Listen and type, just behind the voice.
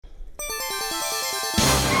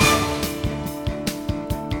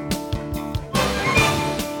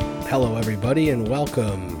Hello, everybody, and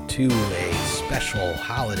welcome to a special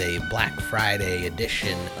holiday Black Friday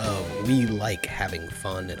edition of We Like Having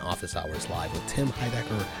Fun in Office Hours Live with Tim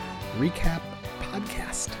Heidecker Recap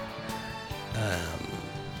Podcast.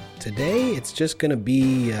 Today, it's just going to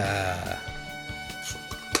be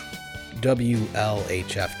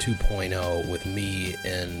WLHF 2.0 with me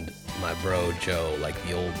and my bro Joe, like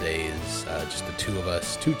the old days. Just the two of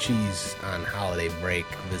us, two cheese on holiday break,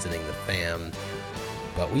 visiting the fam.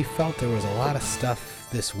 But we felt there was a lot of stuff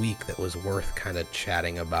this week that was worth kind of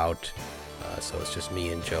chatting about. So it's just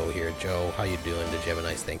me and Joe here. Joe, how you doing? Did you have a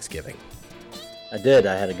nice Thanksgiving? I did.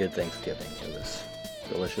 I had a good Thanksgiving. It was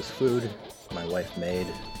delicious food. My wife made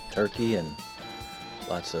turkey and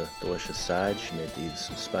lots of delicious sides. She made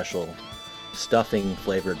these special stuffing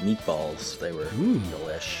flavored meatballs. They were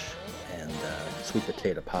delish. And sweet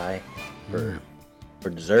potato pie for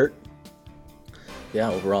dessert. Yeah,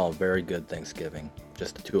 overall, a very good Thanksgiving.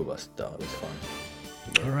 Just the two of us, though. It was fun.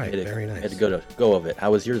 All right, very nice. Had to go of it. How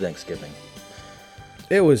was your Thanksgiving?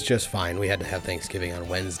 It was just fine. We had to have Thanksgiving on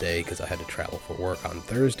Wednesday because I had to travel for work on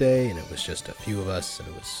Thursday, and it was just a few of us, and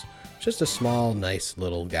it was just a small, nice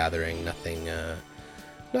little gathering.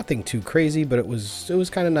 Nothing too crazy, but it was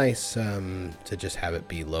kind of nice to just have it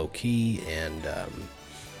be low key, and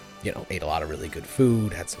ate a lot of really good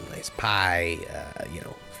food. Had some nice pie.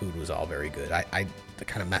 Food was all very good. I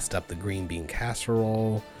kind of messed up the green bean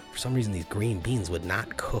casserole. For some reason, these green beans would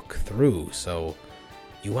not cook through, so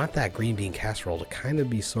you want that green bean casserole to kind of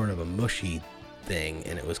be sort of a mushy thing,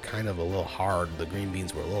 and it was kind of a little hard. The green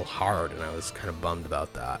beans were a little hard, and I was kind of bummed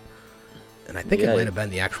about that. And I think it might have been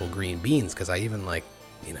the actual green beans, because I even,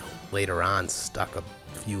 later on stuck a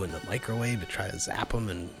few in the microwave to try to zap them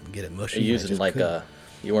and get it mushy. You're using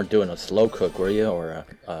you weren't doing a slow cook, were you? Or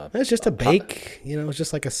it's just a bake. It's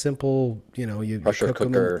just like a simple, you pressure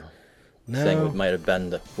cooker thing. No, Might have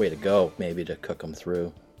been the way to go, maybe, to cook them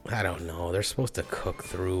through. I don't know. They're supposed to cook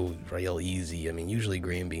through real easy. I mean, usually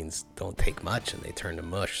green beans don't take much and they turn to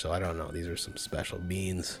mush. So I don't know. These are some special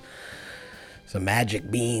beans, some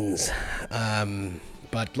magic beans.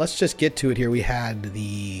 But let's just get to it here. We had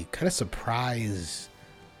the kind of surprise.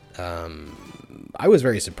 I was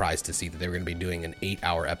very surprised to see that they were going to be doing an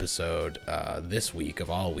 8-hour episode this week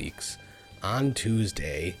of all weeks on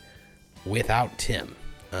Tuesday without Tim.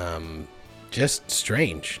 Just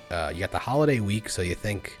strange. You got the holiday week, so you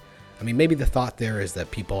think, maybe the thought there is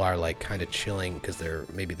that people are like kind of chilling because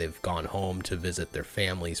they've gone home to visit their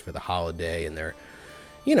families for the holiday, and they're,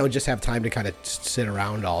 just have time to kind of sit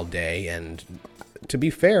around all day. And to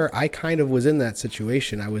be fair, I kind of was in that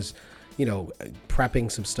situation. I was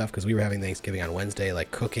prepping some stuff because we were having Thanksgiving on Wednesday,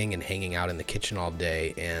 like cooking and hanging out in the kitchen all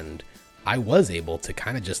day. And I was able to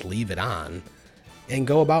kind of just leave it on and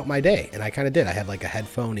go about my day. And I kind of did. I had like a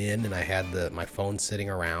headphone in, and I had my phone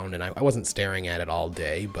sitting around, and I wasn't staring at it all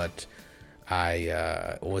day, but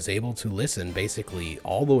I was able to listen basically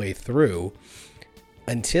all the way through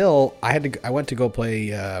until I went to go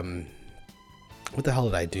play. What the hell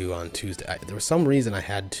did I do on Tuesday? There was some reason I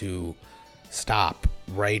had to stop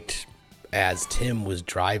right as Tim was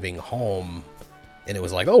driving home, and it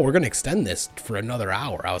was like, oh, we're going to extend this for another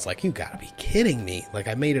hour. I was like, you gotta be kidding me. Like,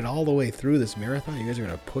 I made it all the way through this marathon. You guys are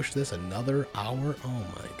going to push this another hour? Oh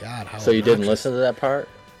my God. How so you didn't listen to that part?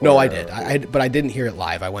 No, I did. But I didn't hear it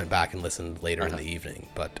live. I went back and listened later in the evening,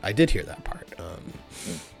 but I did hear that part.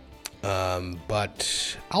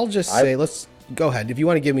 But I'll just say, let's go ahead. If you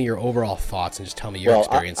want to give me your overall thoughts and just tell me your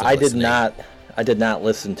experience of listening. I did not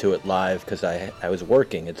listen to it live because I was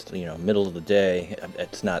working. It's middle of the day.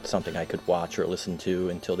 It's not something I could watch or listen to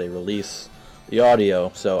until they release the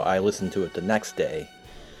audio. So I listened to it the next day,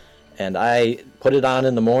 and I put it on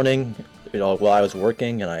in the morning, while I was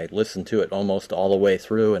working, and I listened to it almost all the way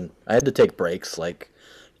through. And I had to take breaks, like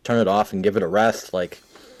turn it off and give it a rest. Like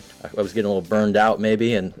I was getting a little burned out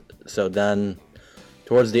maybe, and so then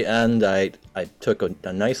towards the end, I took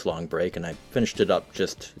a nice long break, and I finished it up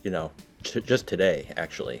just today,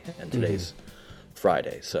 actually, and today's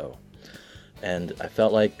Friday. So, and I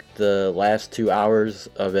felt like the last 2 hours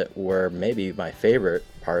of it were maybe my favorite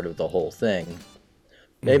part of the whole thing.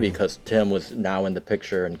 Maybe because Tim was now in the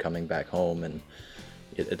picture and coming back home, and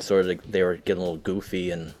it's sort of, they were getting a little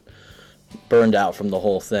goofy and burned out from the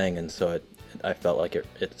whole thing, and so I felt like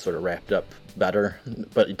it sort of wrapped up better.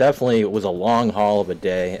 But it definitely was a long haul of a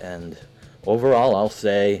day, and overall, I'll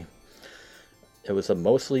say it was a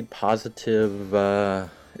mostly positive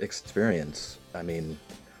experience. I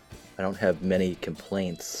don't have many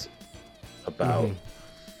complaints about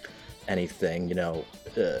anything.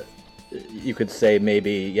 You could say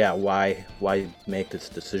maybe, why make this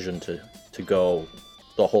decision to go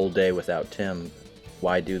the whole day without Tim?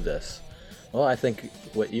 why do this? Well, I think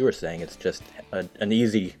what you were saying, it's just an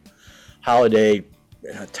easy holiday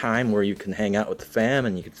time where you can hang out with the fam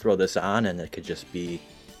and you could throw this on and it could just be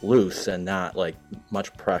loose and not like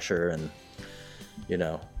much pressure, and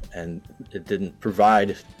and it didn't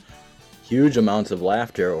provide huge amounts of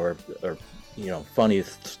laughter or funny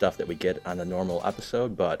stuff that we get on a normal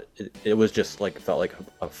episode, but it was just like, felt like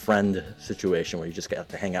a friend situation where you just got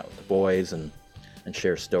to hang out with the boys and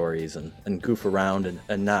share stories and goof around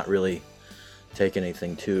and not really take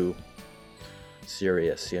anything too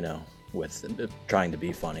serious, with trying to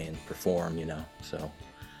be funny and perform, so.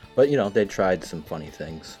 But, they tried some funny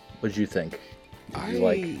things. What did you think? Did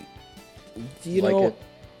you like it?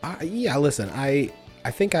 Yeah, listen, I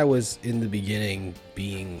think I was in the beginning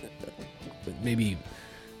being maybe,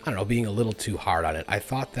 I don't know, being a little too hard on it. I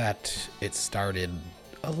thought that it started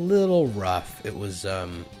a little rough. It was, I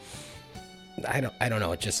don't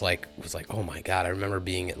know. It just was like, oh my God. I remember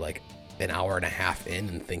being at like an hour and a half in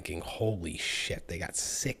and thinking, holy shit, they got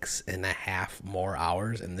 6.5 more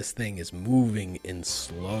hours and this thing is moving in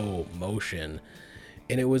slow motion.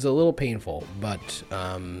 And it was a little painful, but,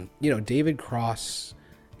 David Cross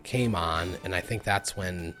came on, and I think that's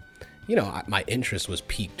when, my interest was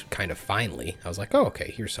piqued kind of finally. I was like, oh,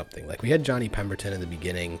 okay, here's something. Like, we had Johnny Pemberton in the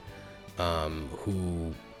beginning,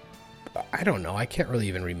 who, I don't know, I can't really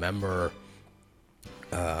even remember.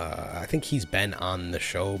 I think he's been on the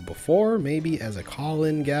show before, maybe as a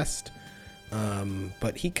call-in guest.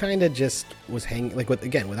 But he kind of just was hanging, like,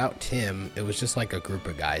 without Tim, it was just like a group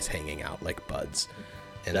of guys hanging out like buds.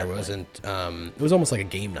 And Definitely. There wasn't, it was almost like a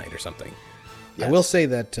game night or something. Yes. I will say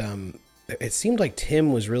that it seemed like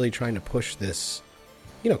Tim was really trying to push this,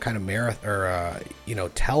 kind of marathon or,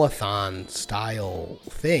 telethon style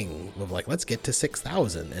thing of like, let's get to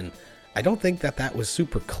 6,000. And I don't think that was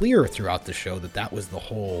super clear throughout the show that was the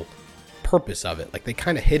whole purpose of it. Like, they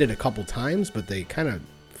kind of hit it a couple times, but they kind of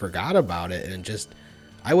forgot about it. And just,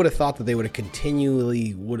 I would have thought that they would have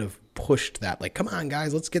continually would have pushed that, like, come on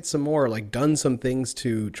guys, let's get some more, like, done some things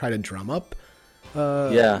to try to drum up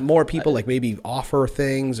more people, like maybe offer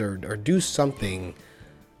things or do something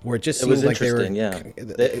where it just seemed like they were,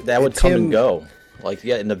 that would come and go. Like,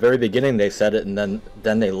 in the very beginning they said it, and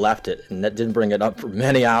then they left it, and that didn't bring it up for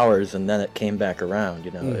many hours, and then it came back around.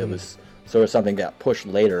 Mm-hmm. It was sort of something got pushed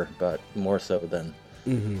later, but more so than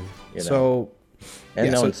So,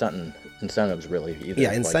 incentives really either.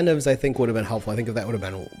 Yeah, incentives I think would have been helpful. I think if that would have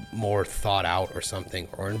been more thought out or something,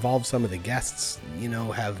 or involve some of the guests,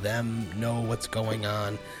 have them know what's going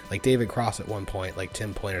on. Like David Cross at one point, like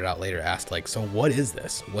Tim pointed out later, asked like, so what is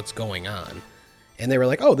this? What's going on? And they were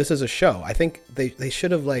like, oh, this is a show. I think they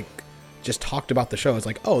should have like just talked about the show. It's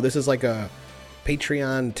like, oh, this is like a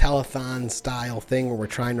Patreon telethon style thing where we're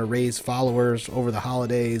trying to raise followers over the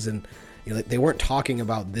holidays. And they weren't talking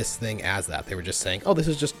about this thing as that. They were just saying, oh, this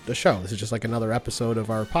is just a show. This is just like another episode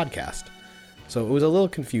of our podcast. So it was a little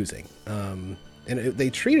confusing.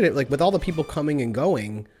 They treated it like, with all the people coming and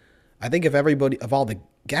going, I think if all the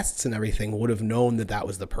guests and everything would have known that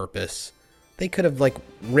was the purpose, they could have like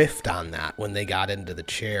riffed on that when they got into the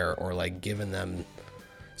chair, or like given them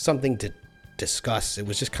something to discuss. It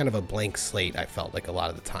was just kind of a blank slate, I felt like, a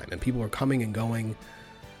lot of the time. And people were coming and going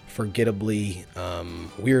forgettably,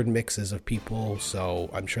 weird mixes of people.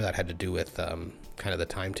 So I'm sure that had to do with kind of the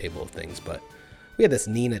timetable of things. But we had this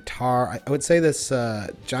Nina Tarr. I would say this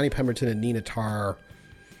Johnny Pemberton and Nina Tarr,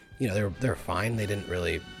 they're fine. They didn't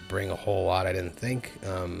really bring a whole lot, I didn't think.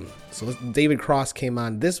 So David Cross came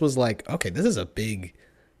on. This was like, okay, this is a big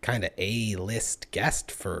kind of A-list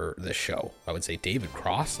guest for the show. I would say David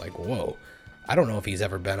Cross, like, whoa. I don't know if he's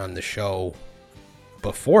ever been on the show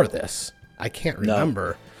before this. I can't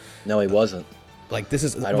remember. No, he wasn't. Like, this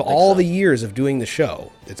is of all the years of doing the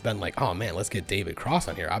show, it's been like, oh man, let's get David Cross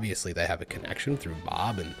on here. Obviously they have a connection through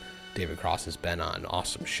Bob, and David Cross has been on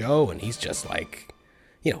Awesome Show, and he's just like,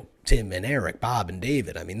 Tim and Eric, Bob and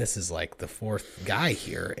David. I mean, this is like the fourth guy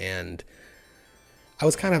here. And I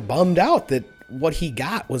was kind of bummed out that what he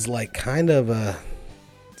got was like kind of a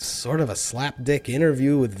sort of a slapdick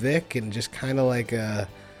interview with Vic, and just kind of like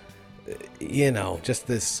just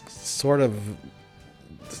this sort of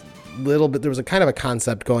little bit, there was a kind of a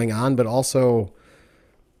concept going on, but also,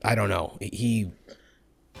 I don't know, it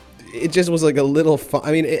just was like a little fun.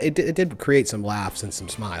 I mean, it did create some laughs and some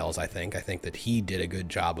smiles, I think. I think that he did a good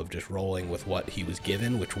job of just rolling with what he was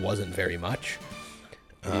given, which wasn't very much.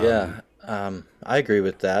 I agree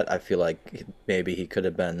with that. I feel like maybe he could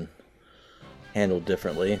have been handled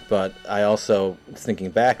differently, but I also, thinking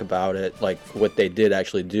back about it, like, what they did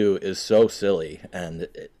actually do is so silly, and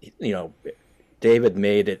David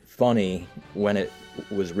made it funny when it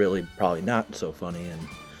was really probably not so funny, and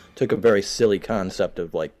took a very silly concept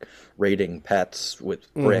of like raiding pets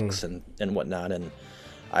with bricks and whatnot, and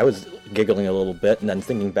I was giggling a little bit, and then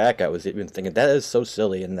thinking back, I was even thinking that is so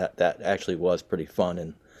silly, and that actually was pretty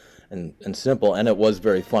fun and simple, and it was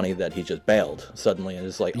very funny that he just bailed suddenly and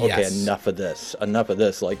is like, okay, Yes. enough of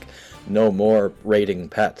this, like no more raiding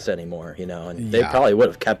pets anymore, and they probably would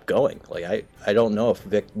have kept going. Like I don't know if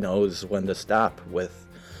Vic knows when to stop with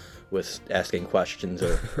asking questions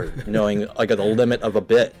or knowing like the limit of a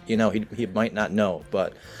bit. He might not know,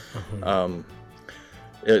 but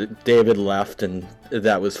David left, and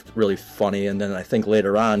that was really funny. And then I think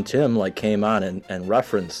later on, Tim like came on and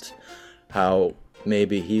referenced how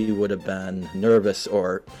maybe he would have been nervous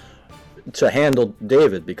or to handle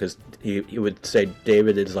David, because he would say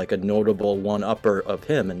David is like a notable one-upper of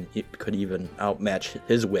him, and he could even outmatch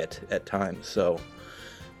his wit at times. So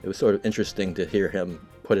it was sort of interesting to hear him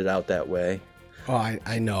put it out that way. Oh,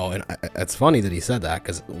 I know, and it's funny that he said that,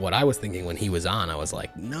 because what I was thinking when he was on, I was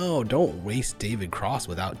like, no, don't waste David Cross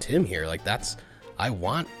without Tim here. Like I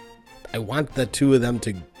want the two of them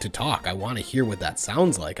to talk. I want to hear what that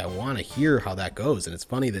sounds like. I want to hear how that goes. And it's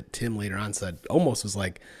funny that Tim later on said, almost was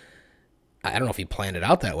like, I don't know if he planned it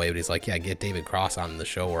out that way, but he's like, yeah, get David Cross on the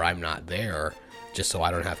show where I'm not there, just so I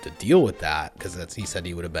don't have to deal with that, because he said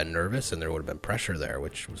he would have been nervous and there would have been pressure there,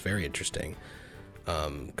 which was very interesting.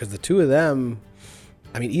 Because the two of them,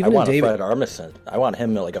 I mean, even I want David, Fred Armisen. I want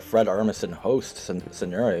him like a Fred Armisen host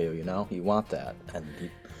scenario. You want that, and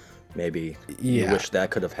maybe you wish that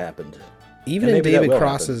could have happened. Even in David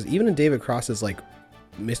Cross's like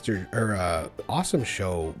Awesome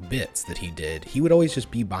Show bits that he did, he would always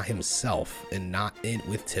just be by himself and not in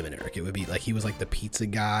with Tim and Eric. It would be like he was like the pizza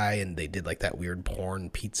guy, and they did like that weird porn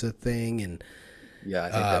pizza thing, and yeah,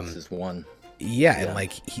 I think that's his one. Yeah, and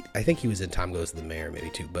like I think he was in Tom Goes to the Mayor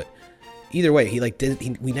maybe too, but either way,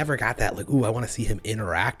 we never got that like, ooh, I want to see him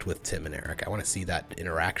interact with Tim and Eric. I want to see that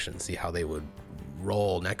interaction, see how they would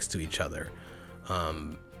roll next to each other.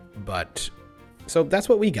 But so that's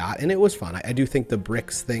what we got, and it was fun. I do think the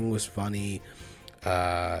bricks thing was funny.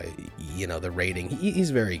 The rating,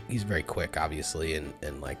 he's very quick, obviously,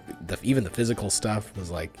 and like even the physical stuff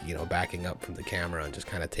was like, backing up from the camera and just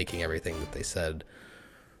kind of taking everything that they said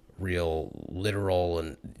real literal,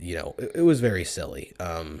 and it was very silly.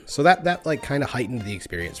 So that like kind of heightened the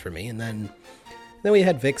experience for me. And then we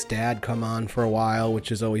had Vic's dad come on for a while,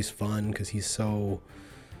 which is always fun because he's so,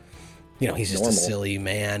 he's just normal. A silly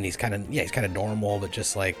man. He's kind of normal, but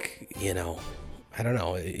just like, I don't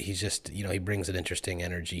know. He's just, he brings an interesting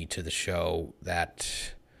energy to the show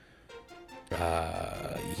that,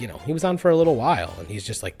 he was on for a little while, and he's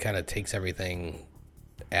just like kind of takes everything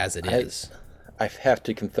as it is. I have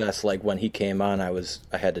to confess, like when he came on, I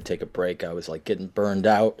had to take a break. I was like getting burned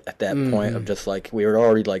out at that point of just like, we were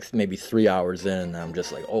already like maybe 3 hours in, and I'm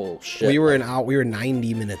just like, oh shit. We were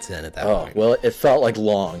 90 minutes in at that point. Well, it felt like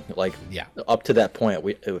long. Like up to that point,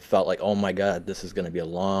 it felt like, oh my God, this is going to be a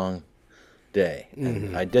long day.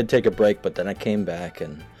 And I did take a break, but then I came back,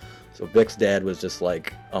 and so Vic's dad was just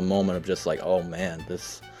like a moment of just like, oh man,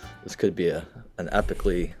 this could be an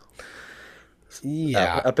epically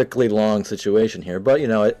long situation here. But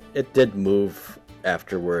it did move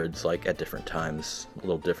afterwards, like at different times, a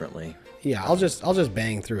little differently. Yeah, I'll just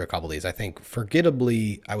bang through a couple of these. I think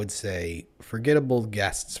I would say forgettable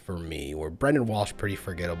guests for me were Brendan Walsh, pretty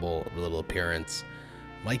forgettable little appearance.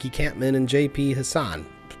 Mikey Kampman and JP Hassan,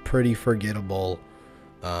 pretty forgettable.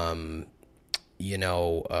 Let's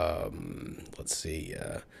see.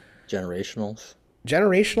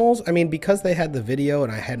 Generationals, I mean, because they had the video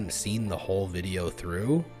and I hadn't seen the whole video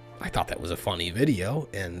through, I thought that was a funny video.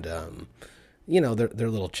 And, their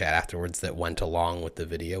little chat afterwards that went along with the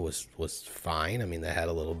video was fine. I mean, they had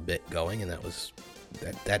a little bit going, and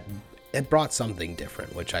that it brought something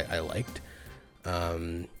different, which I liked.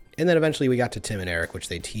 And then eventually we got to Tim and Eric, which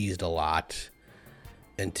they teased a lot.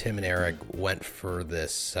 And Tim and Eric went for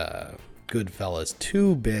this Goodfellas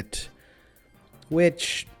 2-bit,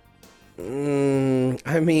 which...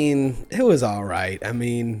 I mean, it was all right. I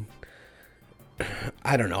mean,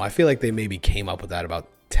 I don't know. I feel like they maybe came up with that about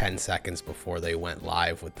 10 seconds before they went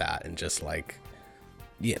live with that, and just like,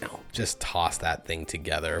 just toss that thing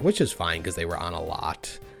together, which is fine because they were on a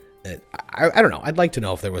lot. I don't know. I'd like to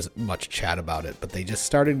know if there was much chat about it, but they just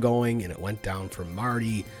started going, and it went down from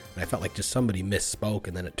Marty, and I felt like just somebody misspoke,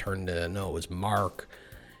 and then it turned to, no, it was Mark.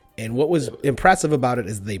 And what was impressive about it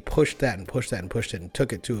is they pushed that and pushed that and pushed it and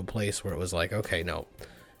took it to a place where it was like, okay, no,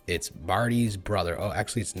 it's Marty's brother. Oh,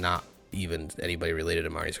 actually, it's not even anybody related to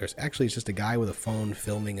Marty Scorsese. Actually, it's just a guy with a phone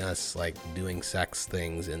filming us like doing sex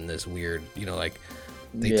things in this weird, like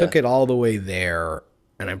they took it all the way there,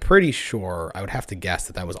 and I'm pretty sure, I would have to guess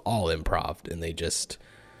that was all improv, and they just...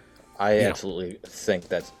 I absolutely think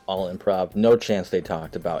that's all improv. No chance they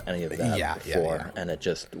talked about any of that before, and it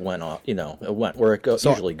just went off. It went where it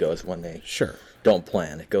usually goes when they don't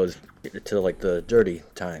plan. It goes to like the dirty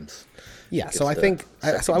times. Yeah, so I think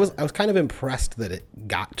I was kind of impressed that it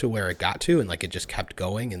got to where it got to, and like it just kept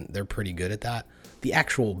going, and they're pretty good at that. The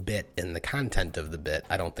actual bit and the content of the bit,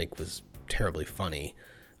 I don't think was terribly funny.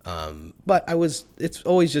 But it's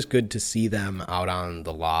always just good to see them out on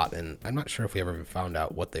the lot, and I'm not sure if we ever found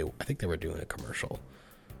out I think they were doing a commercial.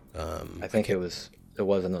 I think it was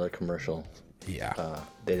another commercial. Yeah.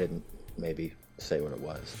 They didn't maybe say what it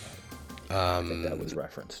was. I think that was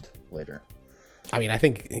referenced later. I mean, I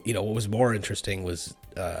think, what was more interesting was,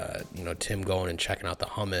 Tim going and checking out the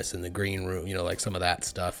hummus in the green room, like some of that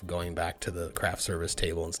stuff, going back to the craft service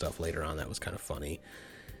table and stuff later on. That was kind of funny.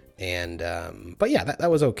 And, but yeah,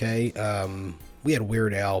 that was okay. We had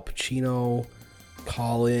Weird Al Pacino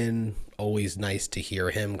call in. Always nice to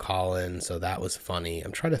hear him call in. So that was funny.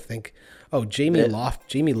 I'm trying to think. Oh, Jamie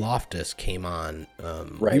Loftus came on.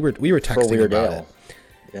 Right. We were texting about it.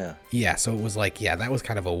 Yeah. Yeah. So it was like, that was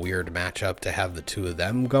kind of a weird matchup to have the two of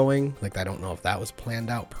them going. Like, I don't know if that was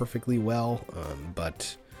planned out perfectly well.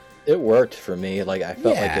 But it worked for me. Like, I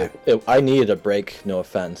felt like I needed a break. No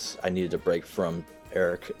offense. I needed a break from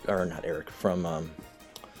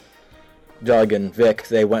Doug and Vic.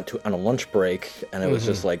 They went on a lunch break, and it was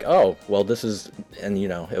just like, oh, well, this is, and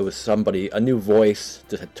it was a new voice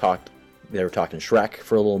that had talked. They were talking Shrek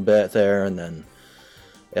for a little bit there, and then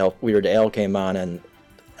Weird Al came on, and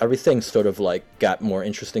everything sort of like got more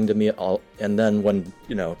interesting to me. And then when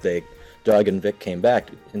Doug and Vic came back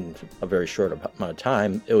in a very short amount of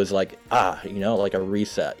time, it was like like a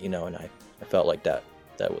reset, and I felt like that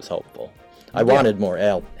was helpful. I wanted more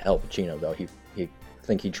Al Pacino, though. I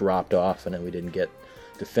think he dropped off, and then we didn't get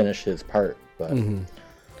to finish his part. But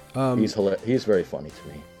he's very funny to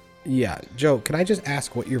me. Yeah, Joe, can I just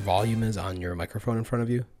ask what your volume is on your microphone in front of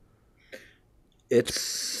you? It's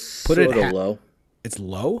sort of low. It's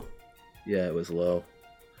low? Yeah, it was low.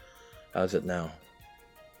 How's it now?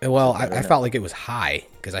 Well, I felt like it was high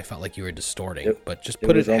because I felt like you were distorting. But just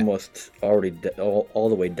put it. Was almost already all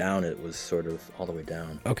the way down. It was sort of all the way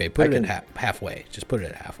down. Okay, put it at halfway. Just put it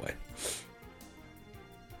at halfway.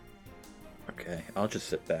 Okay, I'll just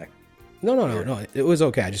sit back. No. It was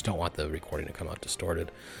okay. I just don't want the recording to come out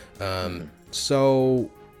distorted. So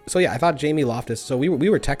yeah, I thought Jamie Loftus. So we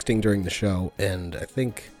were texting during the show, and I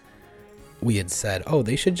think we had said, oh,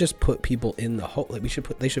 they should just put people in the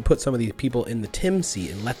they should put some of these people in the Tim seat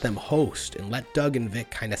and let them host and let Doug and Vic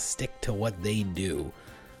kind of stick to what they do,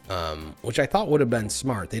 which I thought would have been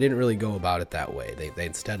smart. They didn't really go about it that way. They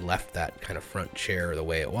instead left that kind of front chair the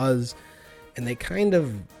way it was, and they kind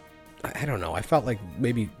of, I don't know, I felt like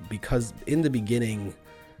maybe because in the beginning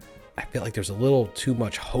I feel like there's a little too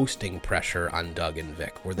much hosting pressure on Doug and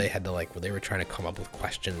Vic, where they had to where they were trying to come up with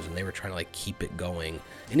questions and they were trying to keep it going.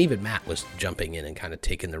 And even Matt was jumping in and kind of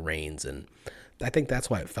taking the reins. And I think that's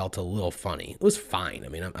why it felt a little funny. It was fine. I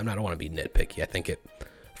mean, I don't want to be nitpicky. I think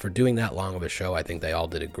for doing that long of a show, I think they all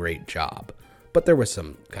did a great job. But there was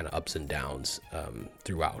some kind of ups and downs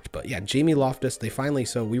throughout. But yeah, Jamie Loftus,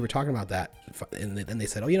 so we were talking about that. And then they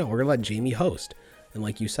said, oh, we're going to let Jamie host. And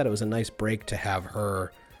like you said, it was a nice break to have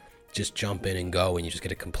her just jump in and go, and you just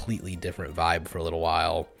get a completely different vibe for a little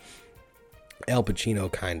while. Al Pacino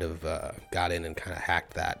kind of got in and kind of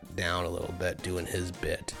hacked that down a little bit, doing his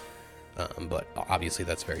bit. But obviously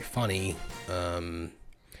that's very funny. And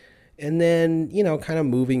then, kind of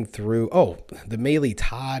moving through. Oh, the Maylee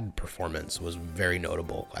Todd performance was very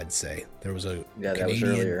notable, I'd say. There was a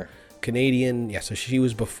Canadian. Yeah, so she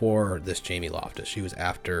was before this Jamie Loftus. She was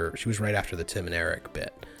right after the Tim and Eric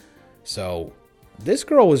bit. So this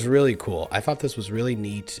girl was really cool. I thought this was really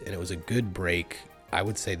neat, and it was a good break. I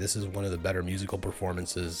would say this is one of the better musical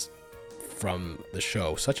performances from the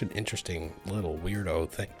show. Such an interesting little weirdo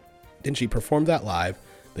thing. And she performed that live.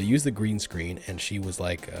 They used the green screen, and she was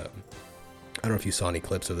like, I don't know if you saw any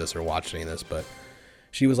clips of this or watched any of this, but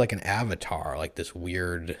she was like an avatar, like this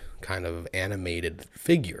weird kind of animated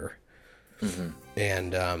figure. Mm-hmm.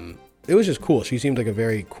 And it was just cool. She seemed like a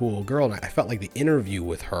very cool girl, and I felt like the interview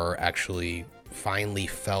with her actually finally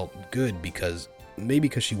felt good because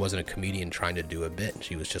she wasn't a comedian trying to do a bit, and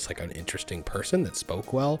she was just like an interesting person that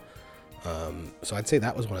spoke well. So I'd say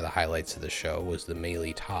that was one of the highlights of the show, was the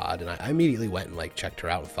Maylee Todd, and I immediately went and checked her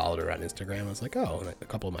out and followed her on Instagram. I was like, oh, and a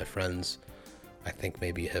couple of my friends I think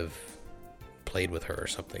maybe have played with her or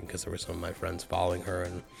something, because there were some of my friends following her,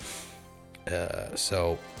 and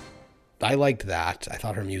so I liked that. I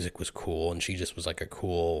thought her music was cool, and she just was like it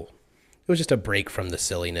was just a break from the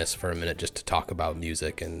silliness for a minute, just to talk about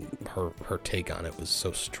music, and her take on it was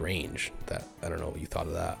so strange that I don't know what you thought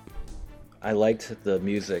of that. I liked the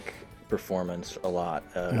music performance a lot.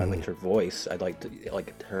 I liked her voice. I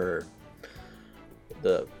liked her.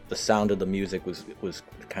 The sound of the music was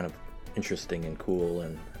kind of interesting and cool,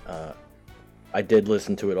 and I did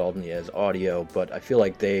listen to it only as audio, but I feel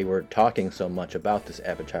like they were talking so much about this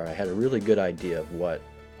avatar. I had a really good idea of what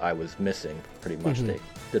I was missing, pretty much. They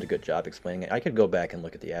did a good job explaining it. I could go back and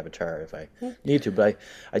look at the avatar if I need to, but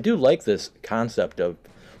I do like this concept of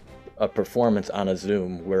a performance on a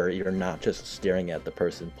Zoom where you're not just staring at the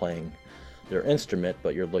person playing their instrument,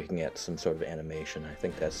 but you're looking at some sort of animation. I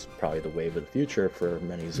think that's probably the wave of the future for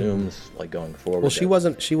many Zooms, like going forward. Well, she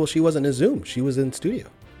wasn't in Zoom. She was in studio.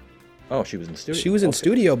 Oh, she was in studio. She was in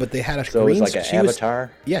studio, but they had a so green. It was like an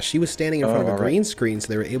avatar. She was standing in front of a green screen, so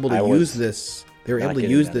they were able to use this. They were able to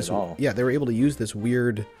use this. Yeah, they were able to use this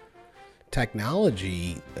weird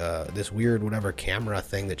technology, this weird whatever camera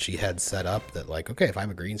thing that she had set up. That like, okay, if I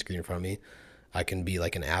have a green screen in front of me, I can be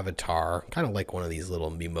like an avatar, kind of like one of these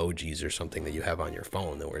little emojis or something that you have on your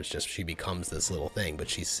phone, where it's just she becomes this little thing, but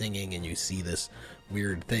she's singing, and you see this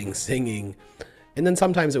weird thing singing. And then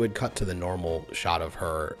sometimes it would cut to the normal shot of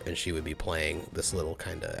her, and she would be playing this little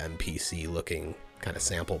kind of MPC looking kind of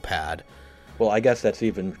sample pad. Well, I guess that's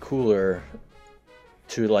even cooler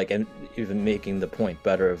to like, and even making the point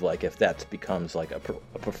better of like, if that becomes like a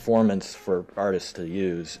performance for artists to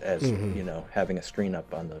use as, you know, having a screen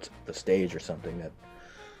up on the stage or something,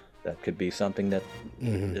 that could be something that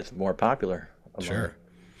is more popular among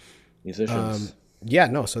musicians.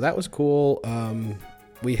 So that was cool.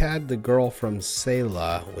 We had the girl from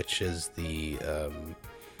Selah, which is the,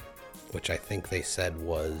 which I think they said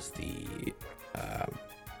was the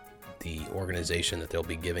organization that they'll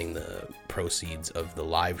be giving the proceeds of the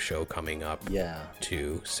live show coming up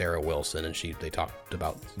to, Sarah Wilson, and they talked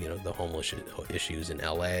about, you know, the homeless issues in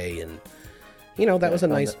LA, and you know, that was a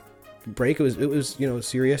nice break. It was you know,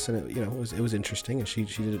 serious, and it was interesting, and she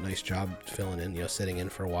did a nice job filling in, you know, sitting in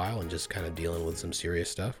for a while and just kind of dealing with some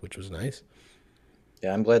serious stuff, which was nice.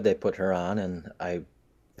 Yeah, I'm glad they put her on, and I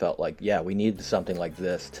felt like, we need something like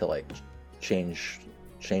this to like change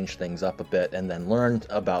things up a bit, and then learn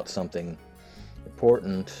about something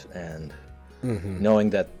important, and knowing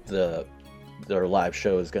that their live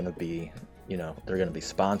show is going to be, you know, they're going to be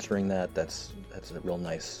sponsoring that. That's a real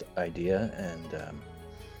nice idea,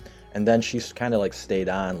 and then she's kind of like stayed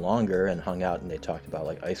on longer and hung out, and they talked about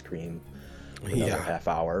like ice cream for another half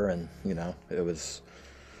hour, and you know, it was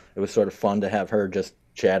sort of fun to have her just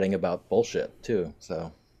chatting about bullshit too.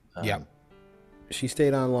 So she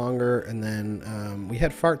stayed on longer, and then we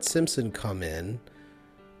had Fart Simpson come in,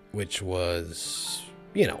 which was,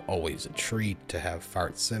 you know, always a treat to have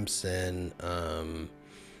Fart Simpson.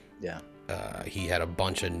 He had a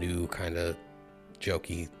bunch of new kind of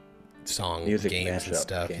jokey song music games and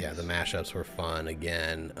stuff. Games. Yeah, the mashups were fun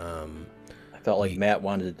again. I felt like Matt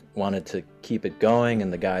wanted to keep it going,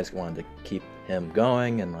 and the guys wanted to keep him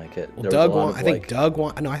going, and like it. Well, I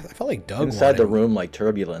felt like Doug inside the room, like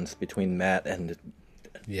turbulence between Matt and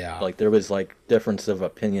like there was like difference of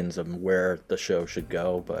opinions of where the show should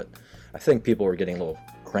go, but I think people were getting a little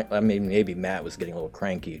I mean, maybe Matt was getting a little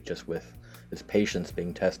cranky just with his patience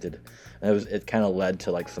being tested, and it kind of led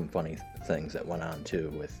to like some funny things that went on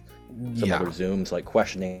too with some other Zooms, like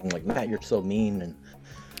questioning like, Matt, you're so mean, and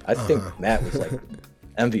I think Matt was like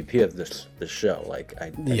MVP of this show. Like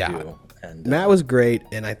I do. And Matt was great,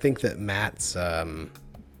 and I think that Matt's I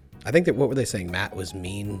think that, what were they saying? Matt was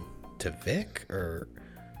mean to Vic, or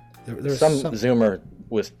there was some Zoomer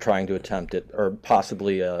was trying to attempt it, or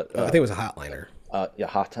possibly I think it was a hotliner.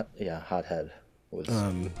 Hothead was.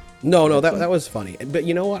 No, that was funny. But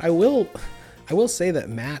you know what? I will say that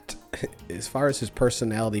Matt, as far as his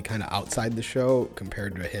personality kind of outside the show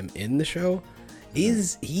compared to him in the show,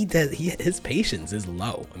 his patience is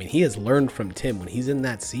low. I mean, he has learned from Tim when he's in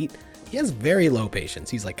that seat. He has very low patience.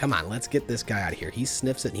 He's like, come on, let's get this guy out of here. He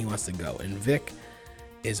sniffs it and he wants to go. And Vic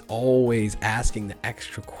is always asking the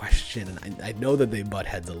extra question. And I know that they butt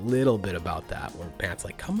heads a little bit about that, where Matt's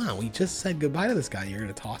like, come on, we just said goodbye to this guy. You're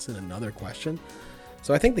going to toss in another question.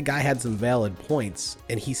 So I think the guy had some valid points.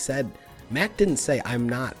 And he said, Matt didn't say, I'm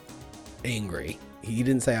not angry. He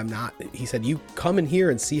didn't say, I'm not. He said, you come in here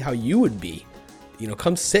and see how you would be. You know,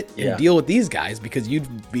 come sit and deal with these guys because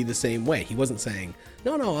you'd be the same way. He wasn't saying,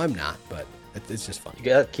 no, I'm not, but it's just funny. You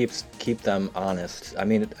gotta keep them honest. I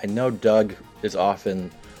mean, I know Doug is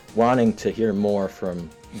often wanting to hear more from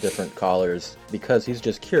different callers because he's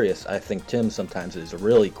just curious. I think Tim sometimes is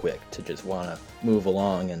really quick to just want to move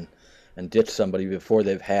along and ditch somebody before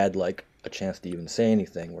they've had like a chance to even say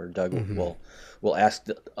anything. Where Doug will ask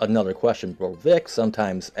another question. Well, Vic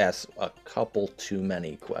sometimes asks a couple too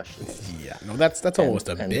many questions. Yeah, no, that's almost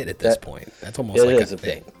a bit at this point. That's almost it like is a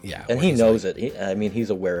thing. Yeah, and he knows it. He's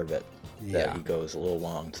aware of it. That Yeah. he goes a little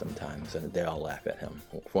long sometimes, and they all laugh at him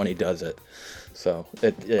when he does it. So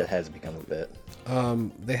it has become a bit.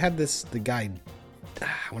 They had the guy,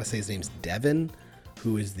 I want to say his name's Devin,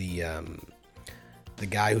 who is the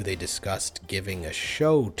guy who they discussed giving a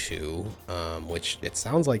show to, which it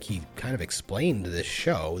sounds like he kind of explained this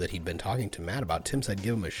show that he'd been talking to Matt about. Tim said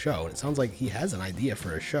give him a show, and it sounds like he has an idea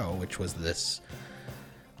for a show, which was this,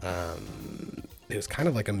 it was kind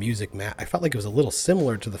of like a music I felt like it was a little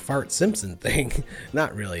similar to the Fart Simpson thing.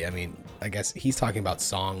 Not really. I mean, I guess he's talking about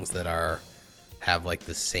songs that have like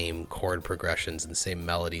the same chord progressions and same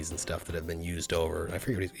melodies and stuff that have been used over. I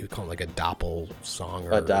forget what he would call it, like a doppel song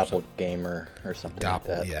or A doppelganger or something like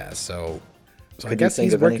that. Yeah, so Could I guess you think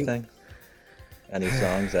he's of working. anything? Any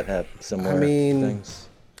songs that have similar things?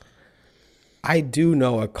 I do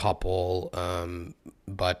know a couple,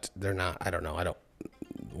 but they're not. I don't know.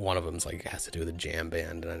 One of them's like has to do with a jam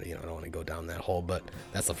band, and I don't want to go down that hole. But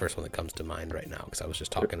that's the first one that comes to mind right now because I was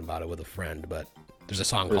just talking about it with a friend. But there's a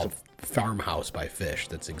song called "Farmhouse" by Fish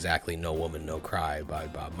that's exactly "No Woman No Cry" by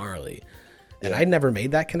Bob Marley, and I'd never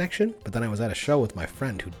made that connection. But then I was at a show with my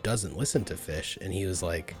friend who doesn't listen to Fish, and he was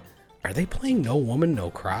like, "Are they playing No Woman No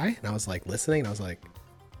Cry?" And I was like listening, and I was like,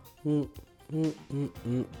 and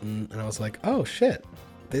I was like, oh shit,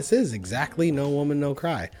 this is exactly No Woman No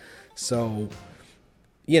Cry. So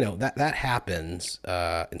that happens,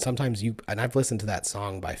 and sometimes I've listened to that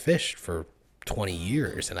song by Fish for 20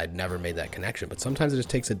 years and I'd never made that connection, but sometimes it just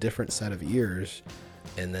takes a different set of ears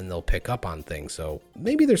and then they'll pick up on things. So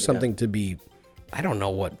maybe there's something to be, I don't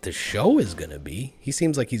know what the show is gonna be. He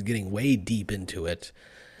seems like he's getting way deep into it.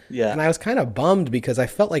 Yeah. And I was kind of bummed because I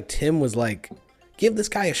felt like Tim was like, give this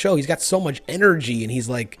guy a show. He's got so much energy. And he's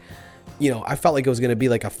like, I felt like it was going to be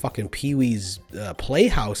like a fucking Pee-wee's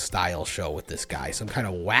Playhouse style show with this guy. Some kind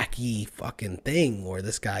of wacky fucking thing where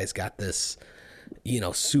this guy's got this,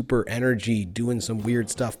 super energy, doing some weird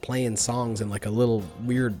stuff, playing songs in like a little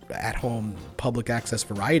weird at-home public access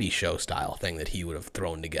variety show style thing that he would have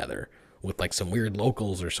thrown together with like some weird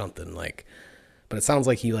locals or something like. But it sounds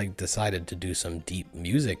like he like decided to do some deep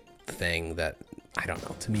music thing that, I don't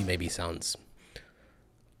know, to me maybe sounds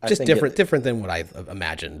just different than what I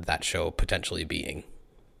imagined that show potentially being.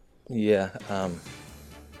 Yeah,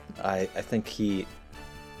 I think he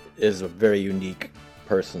is a very unique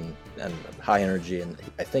person and high energy, and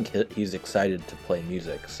I think he's excited to play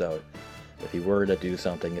music. So if he were to do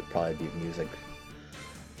something, it'd probably be music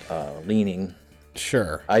leaning.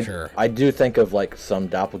 Sure. I do think of like some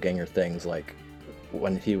doppelganger things. Like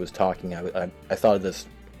when he was talking, I thought of this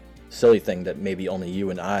silly thing that maybe only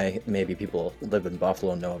you and maybe people live in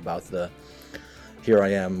Buffalo know about, the Here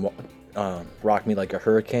I Am, Rock Me Like a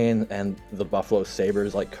Hurricane, and the Buffalo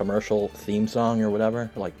Sabres like commercial theme song or whatever.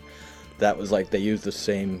 Like that was like they used the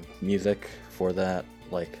same music for that.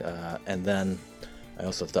 Like and then I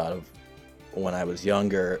also thought of when I was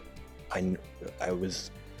younger, I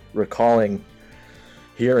was recalling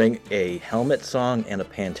hearing a Helmet song and a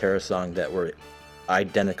Pantera song that were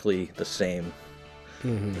identically the same.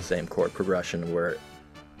 The same chord progression, where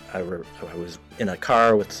I was in a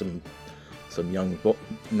car with some young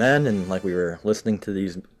men, and like we were listening to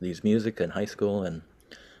these music in high school, and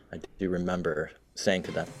I do remember saying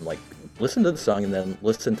to them like, listen to the song and then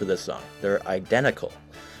listen to this song, they're identical.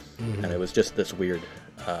 And it was just this weird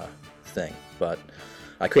thing. But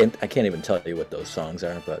I can't even tell you what those songs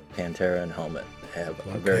are, but Pantera and Helmet have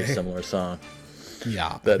a very similar song.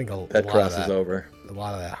 Yeah, that, I think that crosses over. A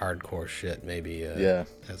lot of that hardcore shit maybe has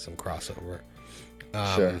some crossover.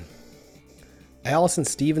 Sure. Allison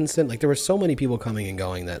Stevenson, like there were so many people coming and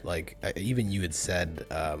going that like even you had said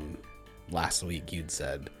last week, you'd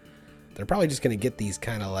said they're probably just going to get these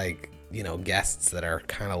kind of like, guests that are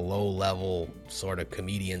kind of low level sort of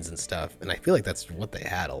comedians and stuff. And I feel like that's what they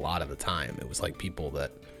had a lot of the time. It was like people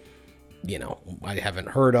that, I haven't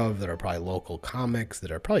heard of that are probably local comics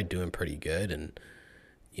that are probably doing pretty good. And,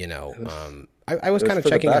 I was kind of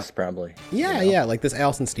checking out. Probably. Yeah, yeah. Like this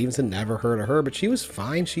Allison Stevenson, never heard of her, but she was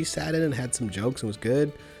fine. She sat in and had some jokes and was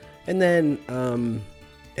good. And then,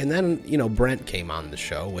 Brent came on the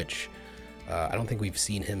show, which I don't think we've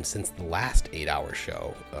seen him since the last 8-hour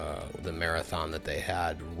show, the marathon that they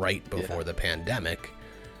had right before the pandemic.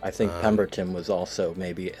 I think Pemberton was also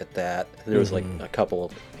maybe at that. There was like a couple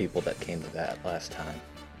of people that came to that last time.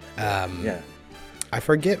 Yeah. I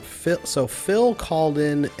forget Phil. So Phil called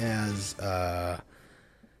in as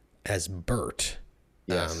Bert,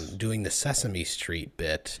 Yes. doing the Sesame Street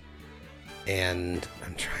bit, and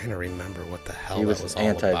I'm trying to remember what the hell He was that was an all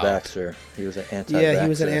about. anti-vaxxer. He was an anti-vaxxer. Yeah, he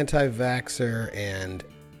was an anti-vaxxer, and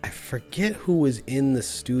I forget who was in the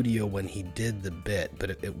studio when he did the bit, but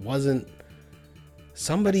it wasn't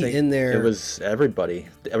somebody in there. It was everybody.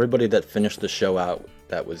 Everybody that finished the show out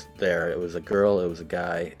that was there. It was a girl. It was a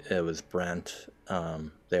guy. It was Brent.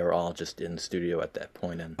 They were all just in the studio at that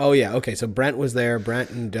point. And Oh yeah, okay. So Brent was there. Brent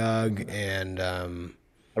and Doug and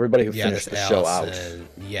everybody who yeah, finished the this show out. Allison.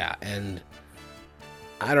 Yeah, and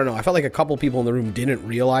I don't know. I felt like a couple people in the room didn't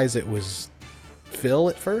realize it was Phil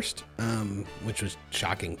at first, which was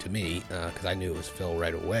shocking to me because I knew it was Phil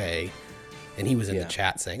right away. And he was in the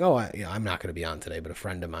chat saying, "Oh, I'm not going to be on today, but a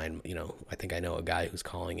friend of mine, I think I know a guy who's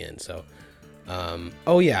calling in." So,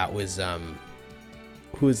 it was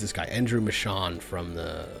who is this guy? Andrew Michon from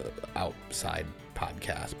the Outside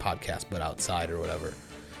podcast, but outside or whatever.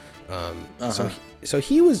 So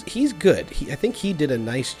he's good. I think he did a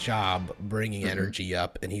nice job bringing energy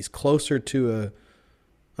up, and he's closer to I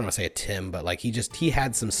don't want to say a Tim, but like he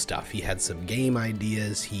had some stuff. He had some game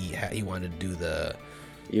ideas. He wanted to do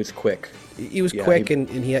He was quick. He was quick, and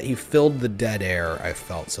he filled the dead air, I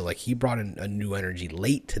felt. So like he brought in a new energy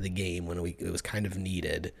late to the game when it was kind of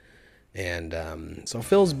needed. And so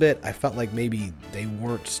Phil's bit, I felt like maybe they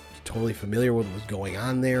weren't totally familiar with what was going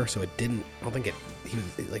on there, so it didn't. I don't think it. He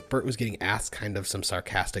was like Bert was getting asked kind of some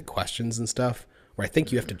sarcastic questions and stuff, where I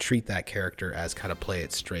think you have to treat that character as kind of play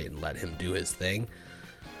it straight and let him do his thing.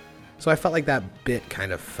 So I felt like that bit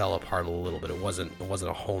kind of fell apart a little bit. It wasn't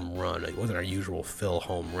a home run. It wasn't our usual Phil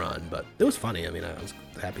home run, but it was funny. I mean, I was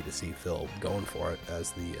happy to see Phil going for it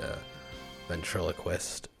as the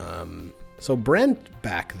ventriloquist. So Brent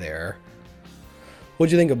back there,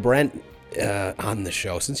 what'd you think of Brent on the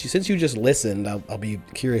show? Since you just listened, I'll be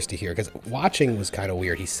curious to hear, because watching was kind of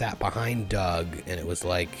weird. He sat behind Doug, and it was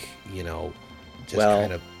like,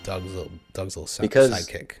 kind of Doug's little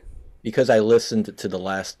sidekick. Because I listened to the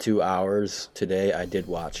last 2 hours today, I did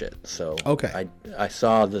watch it. So okay. I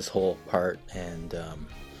saw this whole part, and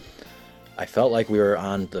I felt like we were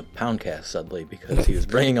on the Poundcast suddenly, because he was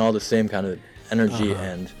bringing all the same kind of energy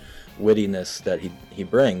and wittiness that he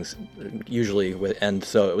brings usually, and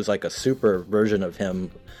so it was like a super version of him,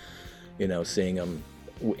 seeing him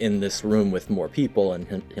in this room with more people, and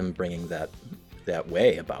him bringing that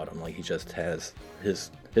way about him. Like, he just has his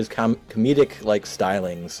comedic like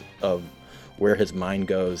stylings of where his mind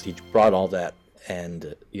goes. He brought all that,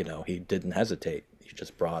 and he didn't hesitate. He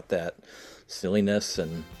just brought that silliness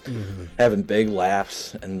and having big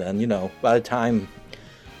laughs. And then by the time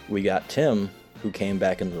we got Tim, who came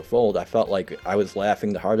back into the fold, I felt like I was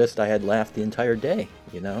laughing the hardest I had laughed the entire day.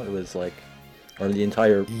 It was like, or the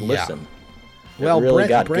entire listen. Well, it really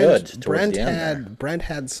got good towards Brent the end there. Brent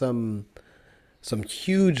had some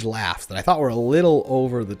huge laughs that I thought were a little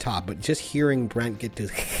over the top, but just hearing Brent get to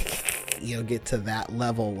get to that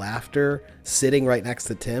level laughter, sitting right next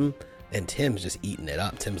to Tim, and Tim's just eating it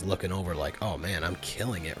up. Tim's looking over like, "Oh man, I'm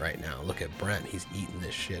killing it right now. Look at Brent, he's eating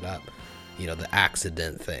this shit up." The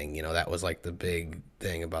accident thing, that was like the big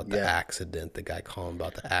thing about the accident, the guy calling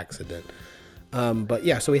about the accident. But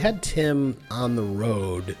yeah, so we had Tim on the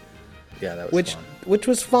road. Yeah, that was fun. Which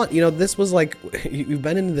was fun. This was like, you've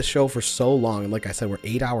been into the show for so long, and like I said, we're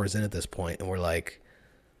 8 hours in at this point, and we're like,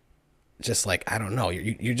 just like, I don't know,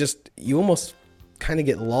 you almost kind of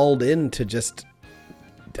get lulled into just,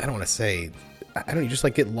 I don't want to say, you just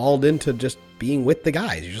like get lulled into just being with the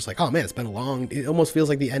guys. You're just like, oh man, it's been it almost feels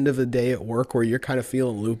like the end of the day at work, where you're kind of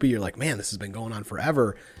feeling loopy. You're like, man, this has been going on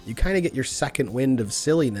forever. You kind of get your second wind of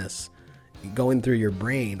silliness going through your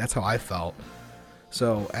brain. That's how I felt.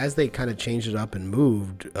 So as they kind of changed it up and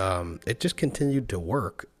moved, it just continued to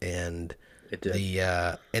work. And it did.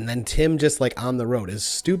 And then Tim just like on the road, as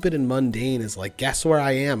stupid and mundane as like, guess where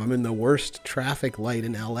I am? I'm in the worst traffic light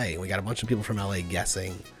in LA. We got a bunch of people from LA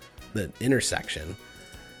guessing the intersection.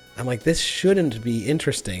 I'm like, this shouldn't be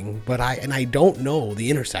interesting, but I don't know the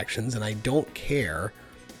intersections, and I don't care.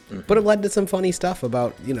 But it led to some funny stuff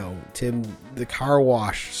about, Tim, the car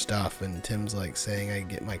wash stuff, and Tim's like saying, I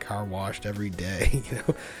get my car washed every day.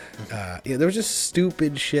 There was just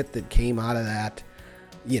stupid shit that came out of that.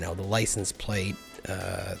 The license plate,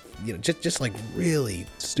 just like really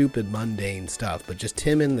stupid, mundane stuff. But just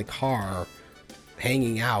Tim in the car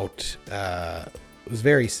hanging out, it was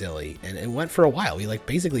very silly, and it went for a while. We like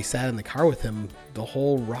basically sat in the car with him the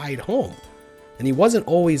whole ride home. And he wasn't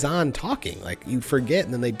always on talking. Like, you'd forget,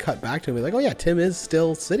 and then they'd cut back to him and be like, oh yeah, Tim is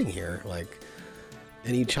still sitting here. Like,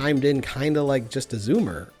 and he chimed in kind of like just a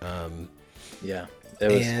Zoomer. Yeah.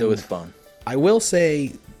 It was fun. I will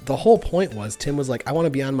say the whole point was Tim was like, I want to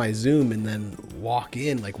be on my Zoom and then walk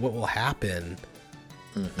in. Like, what will happen?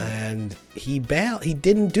 And he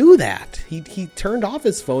didn't do that. He turned off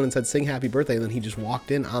his phone and said, sing happy birthday. And then he just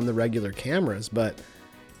walked in on the regular cameras. But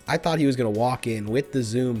I thought he was going to walk in with the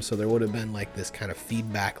Zoom. So there would have been like this kind of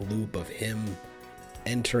feedback loop of him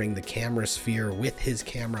entering the camera sphere with his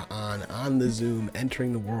camera on the Zoom,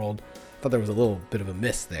 entering the world. I thought there was a little bit of a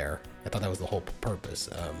miss there. I thought that was the whole purpose.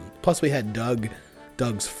 Plus we had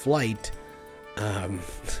Doug's flight,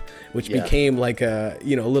 which became like a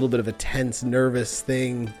little bit of a tense, nervous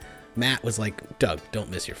thing. Matt was like, Doug, don't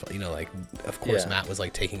miss your flight. Like, of course, Matt was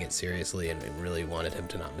like taking it seriously and really wanted him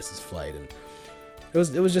to not miss his flight. And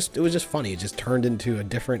it was just funny. It just turned into a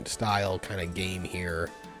different style kind of game here.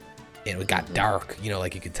 And it got dark,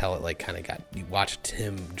 like you could tell it like kind of you watched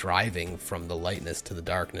him driving from the lightness to the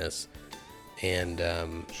darkness. And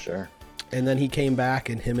sure. And then he came back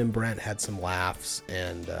and him and Brent had some laughs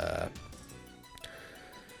and I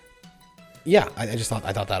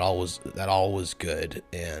thought that all was good.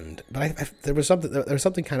 And but there was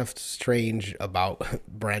something kind of strange about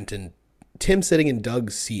Brent and Tim sitting in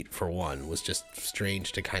Doug's seat for one was just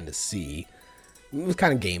strange to kind of see. It was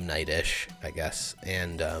kind of game night-ish, I guess.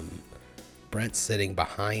 And Brent sitting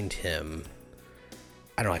behind him.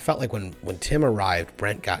 I don't know. I felt like when Tim arrived,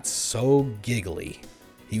 Brent got so giggly.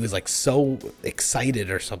 He was like so excited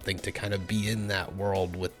or something to kind of be in that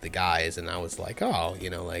world with the guys. And I was like, oh,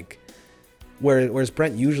 like whereas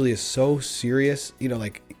Brent usually is so serious,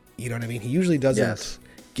 like, you know what I mean? He usually doesn't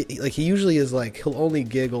he usually is like, he'll only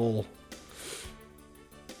giggle.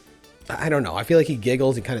 I don't know. I feel like he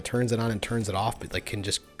giggles and kind of turns it on and turns it off, but like can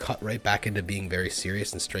just cut right back into being very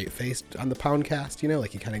serious and straight faced on the Poundcast,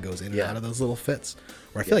 like he kind of goes in and out of those little fits.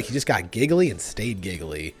 Where I feel like he just got giggly and stayed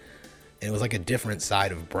giggly, and it was like a different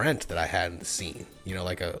side of Brent that I hadn't seen.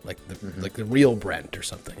 Like the real Brent or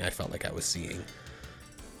something. I felt like I was seeing.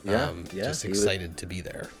 Just excited to be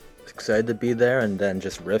there. Excited to be there, and then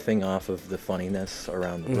just riffing off of the funniness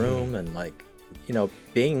around the room, and like,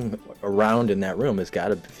 being around in that room has got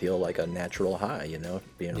to feel like a natural high.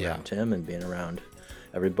 Being around Tim and being around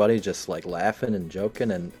everybody, just like laughing and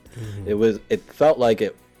joking, and it felt like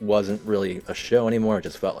it wasn't really a show anymore. It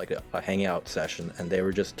just felt like a hangout session, and they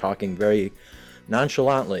were just talking very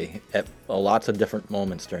nonchalantly at lots of different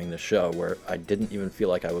moments during the show where I didn't even feel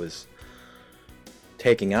like I was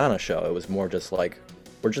taking on a show. It was more just like,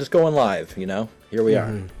 we're just going live, here we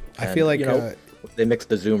are. I feel like they mixed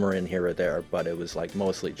the Zoomer in here or there, but it was like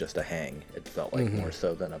mostly just a hang. It felt like more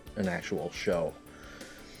so than an actual show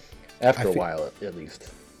after a while, at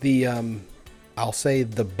least. The I'll say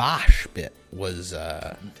the Bosch bit was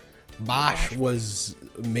Bosch was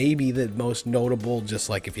maybe the most notable. Just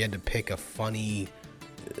like if you had to pick a funny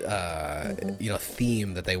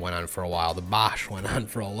theme that they went on for a while, the Bosch went on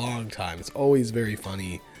for a long time. It's always very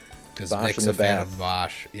funny because Nick's a fan of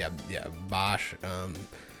Bosch. Bosch.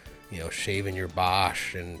 Shaving your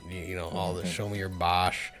Bosch and all the show me your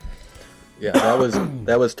Bosch. Yeah,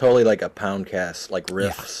 that was totally like a Poundcast like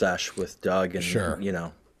riff sesh with Doug and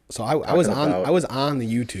So I was on the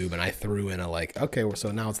YouTube and I threw in a like, okay,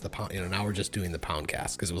 so now it's the pound, now we're just doing the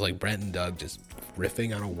Poundcast, because it was like Brent and Doug just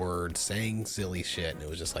riffing on a word, saying silly shit, and it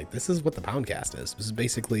was just like, this is what the Poundcast is. This is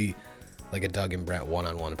basically like a Doug and Brent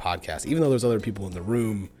one-on-one podcast. Even though there's other people in the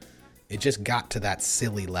room, it just got to that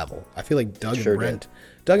silly level. I feel like Doug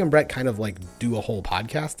and Brent kind of like do a whole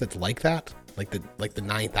podcast that's like that, like the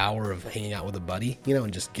ninth hour of hanging out with a buddy,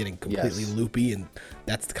 and just getting completely loopy, and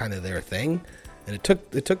that's kind of their thing. And it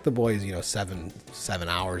took the boys, 7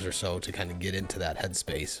 hours or so to kind of get into that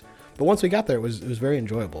headspace. But once we got there, it was very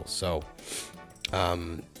enjoyable. So,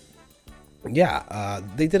 they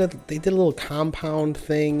did a little compound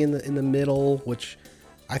thing in the middle, which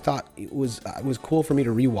I thought it was cool for me to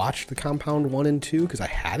rewatch the Compound 1 and 2, because I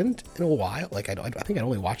hadn't in a while. Like I think I'd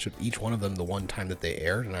only watched each one of them the one time that they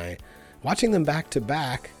aired, and watching them back to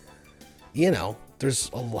back, there's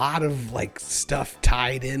a lot of like stuff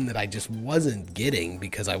tied in that I just wasn't getting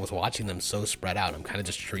because I was watching them so spread out. I'm kind of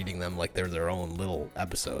just treating them like they're their own little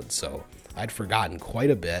episodes. So I'd forgotten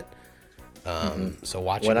quite a bit. So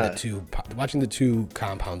watching the two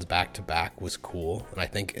Compounds back to back was cool, and I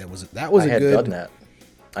think I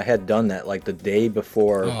had done that like the day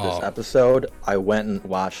before this episode. I went and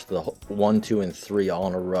watched the 1, 2, and 3 all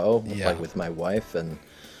in a row, like with my wife, and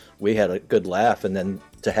we had a good laugh. And then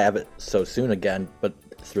to have it so soon again, but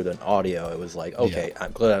through the audio, it was like, okay,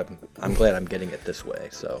 I'm glad I'm getting it this way.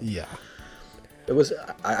 So it was.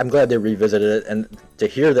 I'm glad they revisited it, and to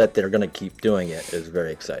hear that they're going to keep doing it is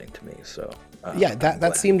very exciting to me. So Yeah,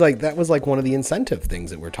 that seemed like that was like one of the incentive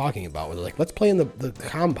things that we're talking about. Where they're like, let's play in the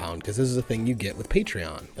compound because this is a thing you get with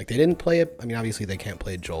Patreon. Like they didn't play it. I mean, obviously they can't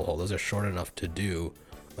play Joel Hole. Those are short enough to do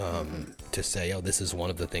to say, oh, this is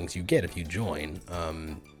one of the things you get if you join.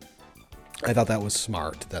 I thought that was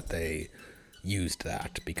smart that they used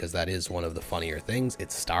that because that is one of the funnier things.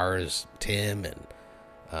 It stars Tim and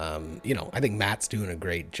I think Matt's doing a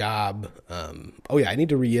great job. I need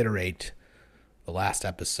to reiterate. The last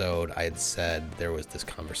episode, I had said there was this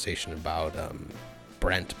conversation about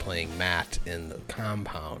Brent playing Matt in the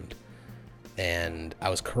compound, and I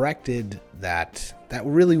was corrected that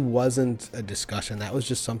really wasn't a discussion. That was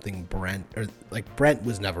just something Brent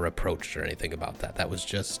was never approached or anything about that. That was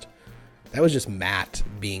just Matt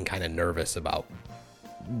being kind of nervous about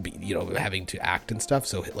having to act and stuff.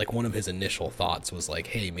 So like one of his initial thoughts was like,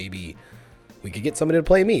 hey, maybe we could get somebody to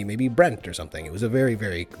play me, maybe Brent or something. It was a very,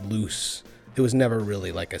 very loose. It was never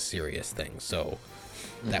really like a serious thing. So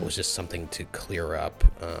that was just something to clear up.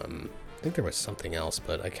 I think there was something else,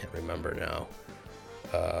 but I can't remember now.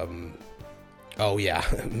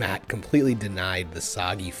 Matt completely denied the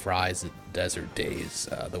soggy fries at Desert Days,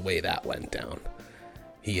 the way that went down.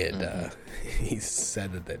 He had he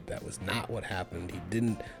said that was not what happened. He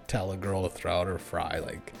didn't tell a girl to throw out her fry.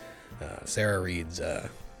 Like Sarah Reed's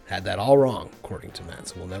had that all wrong, according to Matt.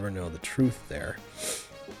 So we'll never know the truth there.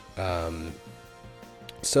 I'll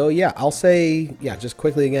say, just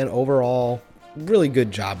quickly again, overall, really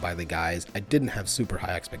good job by the guys. I didn't have super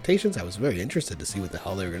high expectations. I was very interested to see what the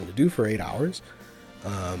hell they were going to do for 8 hours.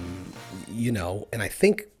 And I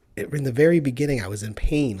think in the very beginning, I was in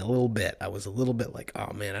pain a little bit. I was a little bit like,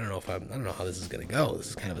 oh man, I don't know how this is going to go. This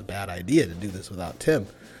is kind of a bad idea to do this without Tim.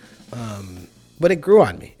 But it grew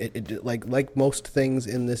on me. It like most things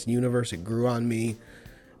in this universe, it grew on me.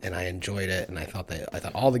 And I enjoyed it, and I thought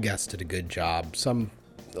all the guests did a good job. Some,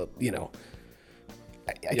 I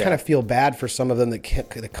kind of feel bad for some of them that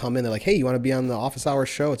come in. They're like, "Hey, you want to be on the Office Hours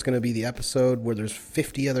show? It's going to be the episode where there's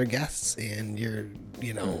 50 other guests, and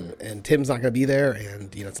and Tim's not going to be there,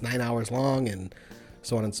 and it's 9 hours long, and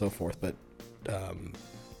so on and so forth." But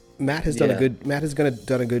Matt has done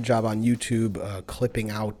a good job on YouTube clipping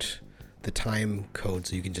out the time code,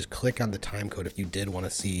 so you can just click on the time code if you did want to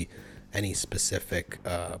see any specific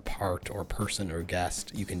part or person or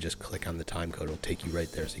guest. You can just click on the time code. It'll take you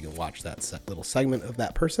right there so you can watch that little segment of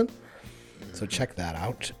that person. So check that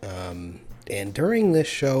out. And during this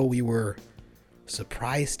show, we were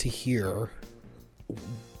surprised to hear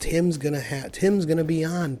Tim's gonna be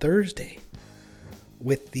on Thursday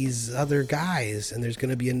with these other guys, and there's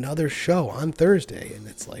gonna be another show on Thursday. And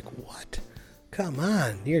it's like, what? Come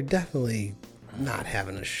on, you're definitely not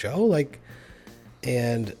having a show.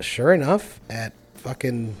 And sure enough, at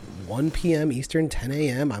fucking 1 p.m. Eastern, 10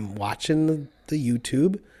 a.m., I'm watching the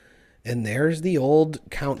YouTube, and there's the old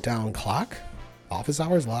countdown clock, Office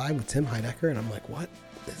Hours Live with Tim Heidecker, and I'm like, what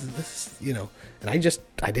is this? And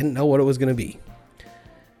I didn't know what it was going to be.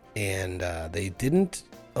 And they didn't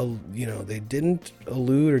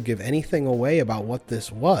allude or give anything away about what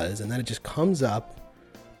this was, and then it just comes up,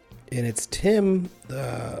 and it's Tim,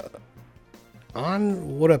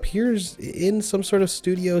 on what appears in some sort of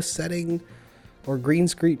studio setting or green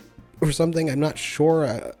screen or something. I'm not sure.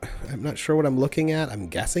 I'm not sure what I'm looking at. I'm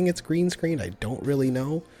guessing it's green screen. I don't really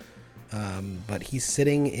know. But he's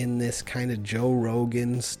sitting in this kind of Joe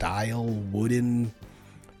Rogan style wooden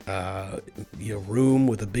room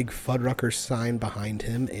with a big Fuddruckers sign behind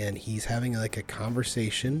him, and he's having like a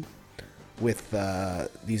conversation with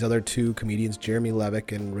these other two comedians, Jeremy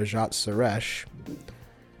Levick and Rajat Suresh.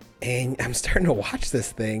 And I'm starting to watch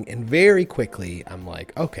this thing, and very quickly I'm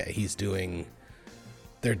like, okay,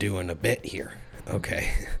 they're doing a bit here.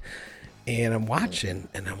 Okay. And I'm watching,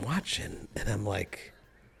 and I'm like,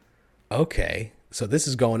 okay, so this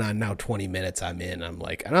is going on now 20 minutes I'm in. I'm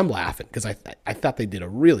like, and I'm laughing because I thought they did a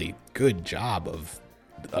really good job of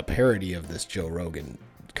a parody of this Joe Rogan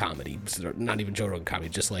comedy. Not even Joe Rogan comedy,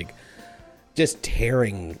 just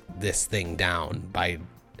tearing this thing down by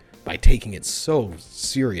taking it so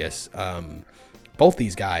serious. Both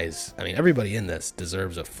these guys, I mean, everybody in this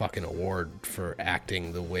deserves a fucking award for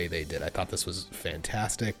acting the way they did. I thought this was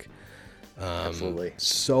fantastic. Absolutely.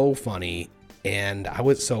 So funny. And I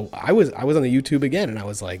was on the YouTube again, and I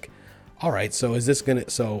was like, all right, so is this gonna,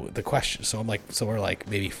 so the question, so I'm like, so we're like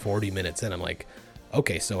maybe 40 minutes in, I'm like,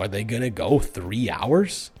 okay, so are they gonna go 3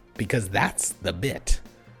 hours? Because that's the bit.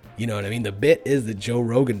 You know what I mean? The bit is that Joe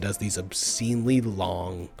Rogan does these obscenely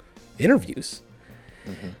long interviews.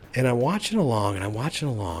 Mm-hmm. And I'm watching along,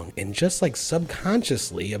 and just like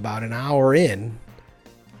subconsciously, about an hour in,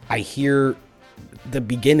 I hear the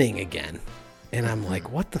beginning again. And I'm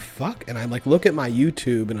like, what the fuck? And I'm like, look at my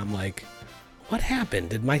YouTube, and I'm like, what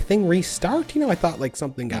happened? Did my thing restart? I thought like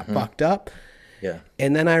something got fucked up. Yeah.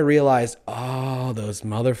 And then I realized, oh, those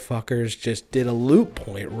motherfuckers just did a loop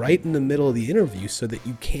point right in the middle of the interview so that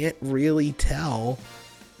you can't really tell.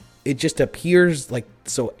 It just appears like,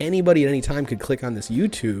 so anybody at any time could click on this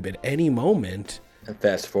YouTube at any moment. And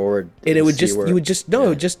fast forward. And it would just, it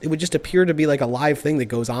would just appear to be like a live thing that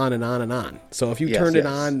goes on and on and on. So if you turned it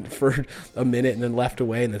on for a minute and then left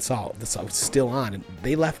away and then saw it's still on, and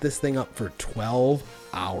they left this thing up for 12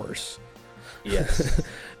 hours. Yes.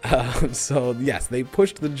 So yes, they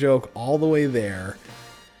pushed the joke all the way there,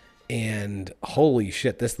 and holy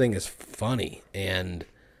shit, this thing is funny, and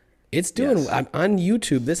it's doing on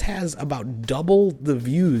YouTube. This has about double the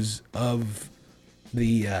views of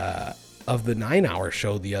the 9-hour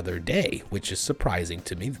show the other day, which is surprising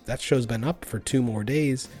to me. That show's been up for 2 more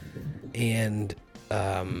days, and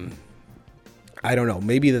I don't know.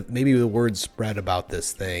 Maybe the word spread about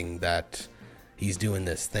this thing that he's doing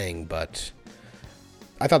this thing, but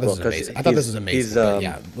I thought this was amazing. I thought this was amazing.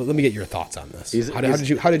 Yeah, let me get your thoughts on this.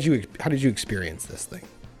 How did you experience this thing?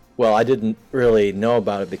 Well, I didn't really know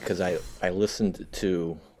about it because I listened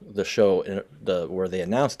to the show where they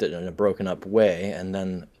announced it in a broken up way, and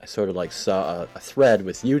then I sort of like saw a thread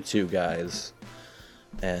with you two guys,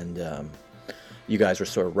 and you guys were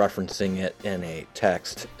sort of referencing it in a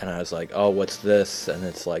text, and I was like, oh, what's this? And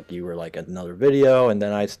it's like you were like another video, and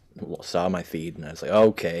then I saw my feed, and I was like,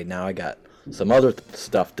 okay, now I got some other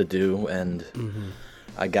stuff to do, and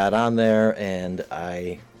I got on there and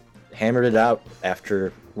I hammered it out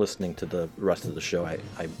after listening to the rest of the show. I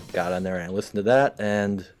got on there and I listened to that,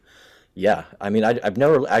 and yeah, I mean, I've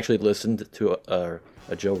never actually listened to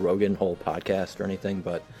a Joe Rogan whole podcast or anything,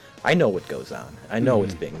 but I know what goes on. I know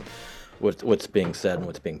what's being said and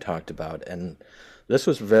what's being talked about, and this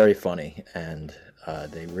was very funny, and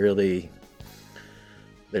they really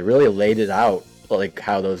laid it out, like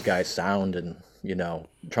how those guys sound, and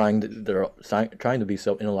trying to be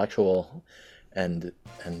so intellectual and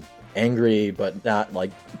angry, but not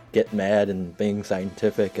like get mad, and being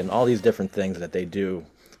scientific, and all these different things that they do,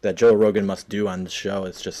 that Joe Rogan must do on the show.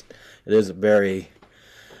 It is very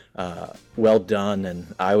well done,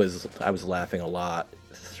 and I was laughing a lot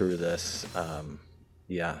through this. And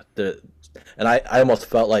I almost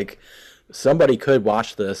felt like somebody could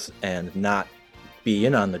watch this and not be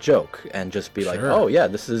in on the joke and just be like, oh yeah,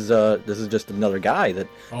 this is just another guy that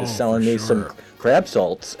is selling me some crab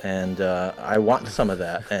salts, and I want some of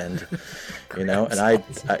that, and and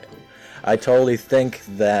I totally think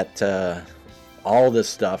that all this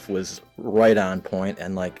stuff was right on point,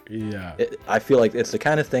 and like I feel like it's the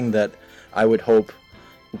kind of thing that I would hope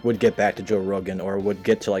would get back to Joe Rogan, or would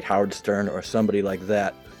get to like Howard Stern or somebody like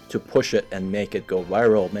that, to push it and make it go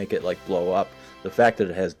viral, make it like blow up. The fact that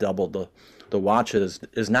it has doubled the watches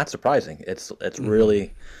is not surprising. It's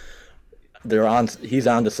really, he's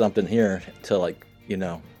onto something here to like,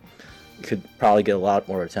 could probably get a lot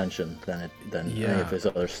more attention than any of his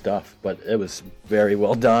other stuff. But it was very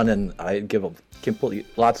well done, and I give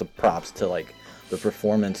lots of props to like the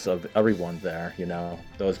performance of everyone there.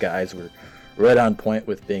 Those guys were right on point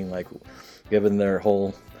with being like given their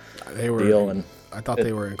whole deal, and I thought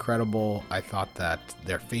they were incredible. I thought that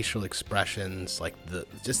their facial expressions, like the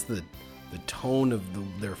tone of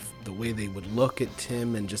the way they would look at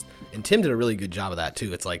Tim, and Tim did a really good job of that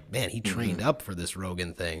too. It's like, man, he trained up for this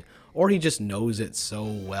Rogan thing, or he just knows it so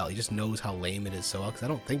well. He just knows how lame it is so well. Because I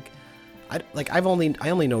don't think, I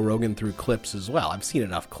only know Rogan through clips as well. I've seen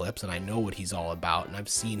enough clips, and I know what he's all about, and I've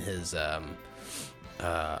seen his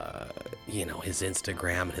his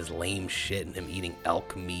Instagram and his lame shit, and him eating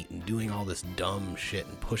elk meat and doing all this dumb shit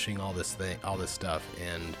and pushing all this stuff,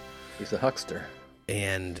 and he's a huckster.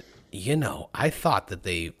 And I thought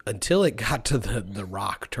that until it got to the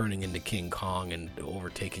Rock turning into King Kong and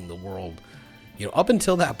overtaking the world, up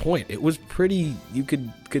until that point, it was pretty, you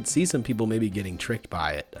could see some people maybe getting tricked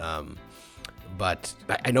by it. But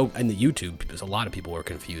I know in the YouTube, because a lot of people were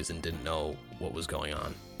confused and didn't know what was going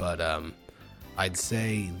on. But I'd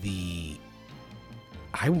say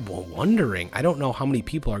I'm wondering, I don't know how many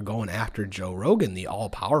people are going after Joe Rogan, the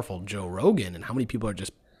all-powerful Joe Rogan, and how many people are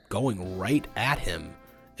just going right at him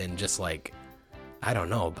and just like, I don't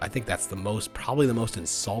know. I think that's probably the most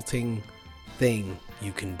insulting thing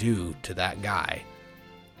you can do to that guy,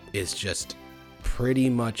 is just pretty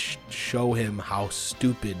much show him how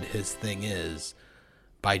stupid his thing is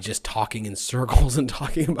by just talking in circles and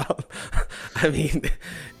talking about, I mean,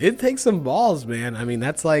 it takes some balls, man. I mean,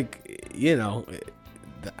 that's like,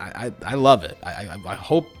 I love it. I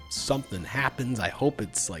hope something happens. I hope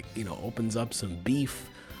it's like, opens up some beef.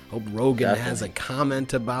 Hope Rogan Definitely. has a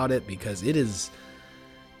comment about it, because it is,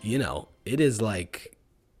 it is like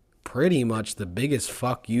pretty much the biggest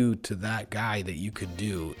fuck you to that guy that you could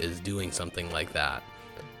do is doing something like that.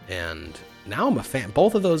 And now I'm a fan.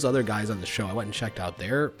 Both of those other guys on the show, I went and checked out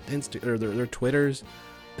their their Twitters.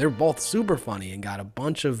 They're both super funny and got a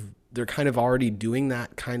bunch of. They're kind of already doing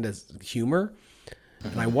that kind of humor,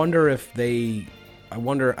 and I wonder if they. I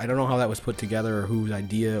don't know how that was put together or whose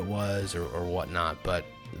idea it was or whatnot, but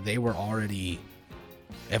they were already.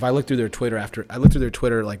 If I looked through their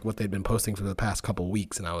Twitter, like what they'd been posting for the past couple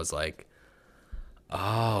weeks, and I was like,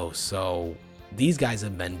 oh, so these guys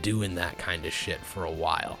have been doing that kind of shit for a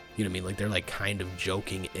while. You know what I mean? Like they're like kind of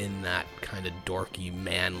joking in that kind of dorky,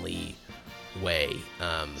 manly way.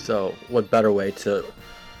 So what better way to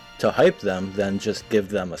hype them than just give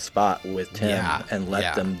them a spot with Tim and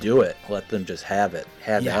let them do it. Let them just have at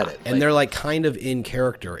it. And they're like kind of in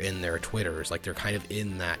character in their Twitters. Like they're kind of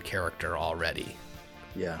in that character already.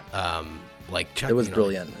 Yeah. Like Chuck, it was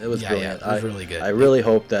brilliant. It was brilliant. It was really good. I really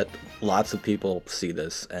hope that lots of people see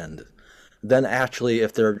this, and then actually,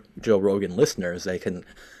 if they're Joe Rogan listeners, they can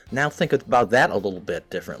now think about that a little bit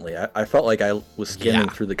differently. I felt like I was skimming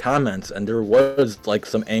through the comments, and there was like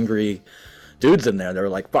some angry dudes in there. They were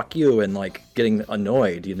like, fuck you, and like getting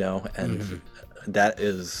annoyed, and that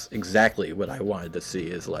is exactly what I wanted to see,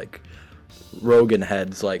 is like Rogan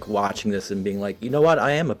heads like watching this and being like, you know what,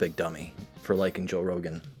 I am a big dummy for liking Joe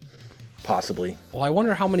Rogan, possibly. Well, I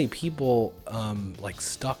wonder how many people like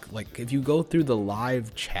stuck, like if you go through the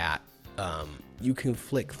live chat, you can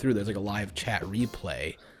flick through, there's like a live chat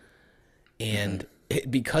replay, and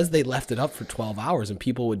because they left it up for 12 hours and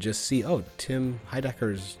people would just see, oh, Tim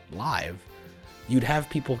Heidecker's live, you'd have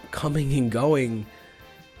people coming and going,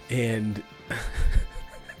 and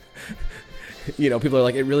people are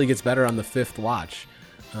like, it really gets better on the fifth watch.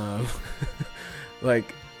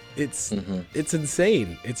 Like it's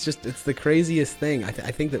insane. It's the craziest thing. I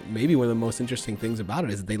think that maybe one of the most interesting things about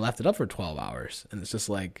it is that they left it up for 12 hours and it's just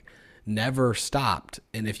like never stopped.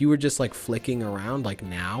 And if you were just like flicking around like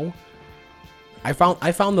now, I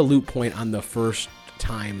found the loop point on the first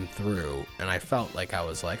time through, and I felt like I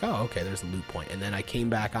was like, oh, okay, there's a loop point. And then I came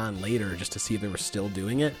back on later just to see if they were still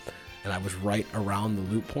doing it, and I was right around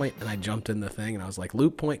the loop point, and I jumped in the thing and I was like,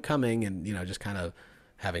 loop point coming, and just kind of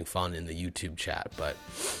having fun in the YouTube chat. But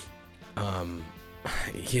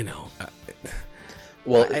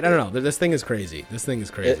well, I don't know, this thing is crazy.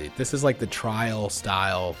 This is like the trial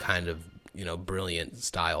style kind of brilliant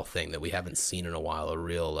style thing that we haven't seen in a while. A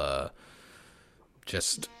real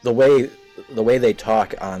just the way they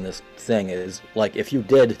talk on this thing is like, if you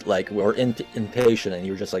did like were impatient and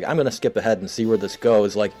you were just like, I'm gonna skip ahead and see where this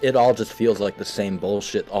goes, like it all just feels like the same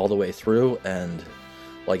bullshit all the way through. And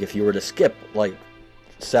like if you were to skip like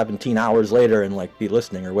 17 hours later and like be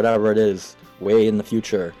listening or whatever it is way in the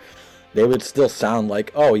future, they would still sound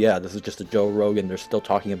like, oh yeah, this is just a Joe Rogan, they're still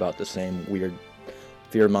talking about the same weird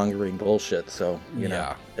fear-mongering bullshit. So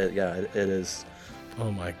it is. Oh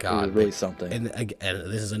my god, really something. And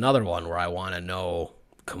this is another one where I want to know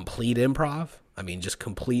complete improv. I mean, just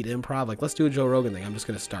complete improv. Like, let's do a Joe Rogan thing. I'm just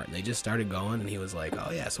gonna start. And they just started going, and he was like,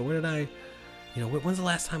 oh yeah, so where did I, when's the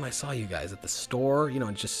last time I saw you guys at the store?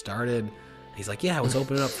 It just started. He's like, yeah, I was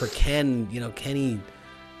opening up for Ken, Kenny,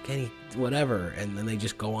 whatever. And then they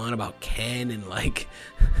just go on about Ken and like,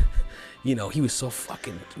 he was so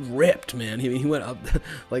fucking ripped, man. He went up,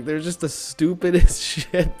 like, they're just the stupidest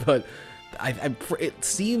shit. But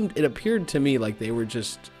it appeared to me like they were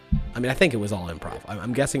just, I mean, I think it was all improv.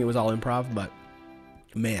 I'm guessing it was all improv, but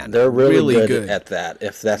man, they're really good at that.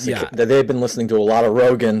 If that's they've been listening to a lot of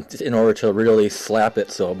Rogan in order to really slap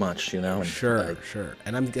it so much, And sure.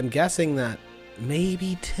 And I'm guessing that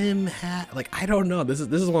maybe Tim had, like, I don't know. This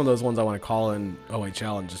is one of those ones I want to call in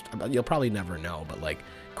OHL and just, you'll probably never know, but like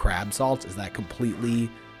crab salts, is that completely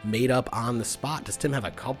made up on the spot? Does Tim have a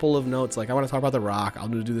couple of notes like, I want to talk about The Rock, I'll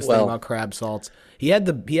do this thing about crab salts? He had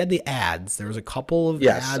the ads. There was a couple of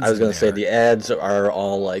ads. I was going to say the ads are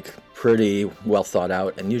all like pretty well thought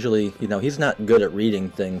out, and usually he's not good at reading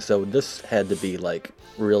things, so this had to be like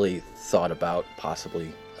really thought about,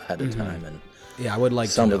 possibly ahead of time. And I would like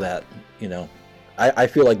some of that. I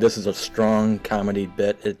feel like this is a strong comedy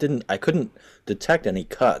bit. I couldn't detect any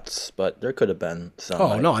cuts, but there could have been some.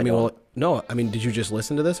 Oh no, I mean, did you just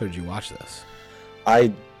listen to this or did you watch this?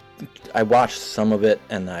 I watched some of it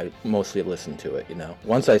and I mostly listened to it.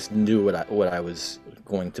 Once I knew what I was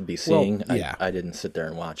going to be seeing, I didn't sit there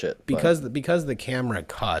and watch it. Because the camera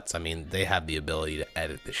cuts. I mean, they have the ability to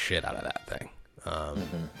edit the shit out of that thing.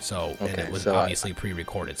 And it was obviously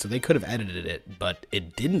pre-recorded, so they could have edited it, but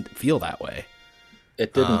it didn't feel that way.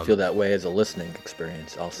 It didn't feel that way as a listening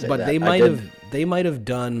experience. I'll say but that. they might have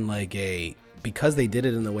done like because they did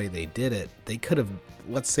it in the way they did it. They could have,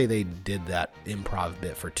 let's say they did that improv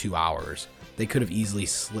bit for 2 hours. They could have easily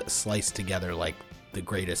sliced together like the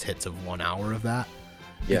greatest hits of 1 hour of that.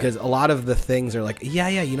 Yeah. Because a lot of the things are like, yeah,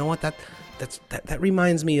 you know what, that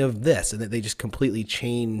reminds me of this, and that they just completely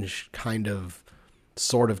change, kind of,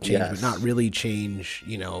 sort of change, but not really change.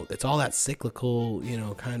 You know, it's all that cyclical, you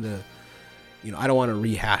know, kind of. You know, I don't want to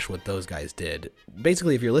rehash what those guys did.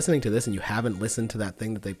 Basically, if you're listening to this and you haven't listened to that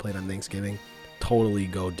thing that they played on Thanksgiving, totally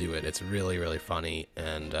go do it. It's really, really funny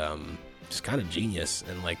and just kind of genius,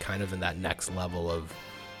 and like kind of in that next level of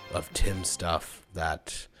Tim stuff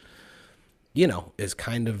that, you know, is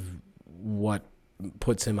kind of what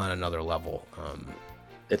puts him on another level.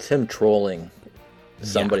 It's him trolling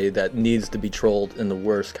somebody that needs to be trolled in the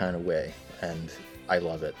worst kind of way, and I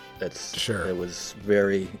love it. It was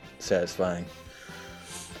very satisfying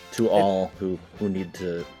to all who need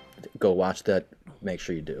to go watch that. Make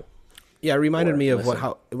sure you do. Yeah, it reminded me of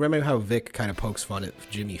remember how Vic kind of pokes fun at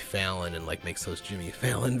Jimmy Fallon and like makes those Jimmy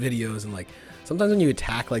Fallon videos, and like sometimes when you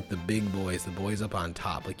attack like the big boys, the boys up on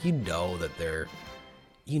top, like you know that they're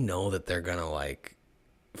gonna like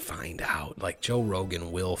find out. Like Joe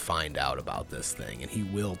Rogan will find out about this thing, and he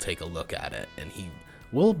will take a look at it, and he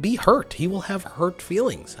will be hurt. He will have hurt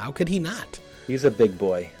feelings. How could he not? He's a big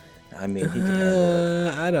boy. I mean, he can handle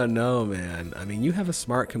it. I don't know, man. I mean, you have a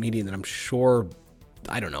smart comedian that I'm sure.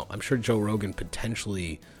 I don't know. I'm sure Joe Rogan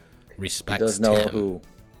potentially respects. He does know who.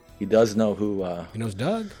 He does know who. He knows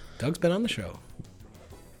Doug. Doug's been on the show.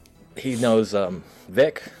 He knows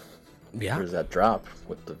Vic. Yeah. There's that drop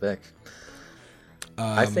with the Vic.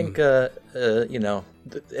 I think you know,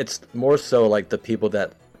 it's more so like the people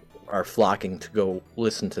that are flocking to go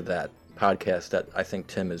listen to that podcast that I think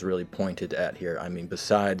Tim is really pointed at here. I mean,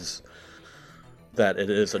 besides that it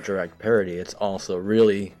is a direct parody, it's also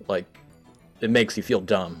really like it makes you feel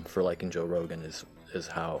dumb for liking Joe Rogan is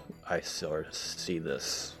how I sort of see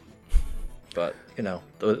this. But you know,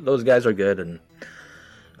 those guys are good, and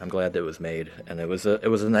I'm glad that it was made, and it was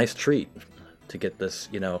a nice treat to get this.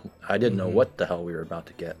 You know, I didn't know what the hell we were about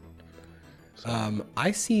to get. So,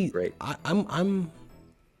 I see. Great. I'm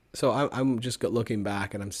just looking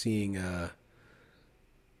back, and I'm seeing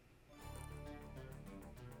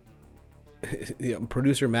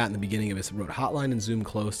producer Matt in the beginning of this wrote Hotline and Zoom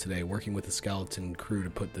close today, working with the Skeleton Crew to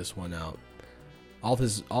put this one out.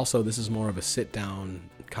 Also, this is more of a sit-down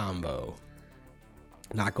combo,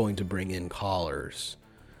 not going to bring in callers.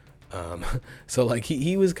 So like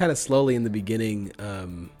he was kind of slowly in the beginning,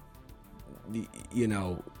 you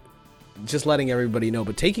know, just letting everybody know,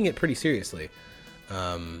 but taking it pretty seriously.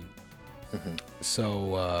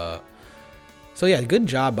 So yeah, good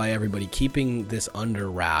job by everybody keeping this under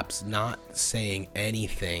wraps, not saying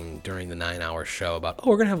anything during the 9-hour show about, oh,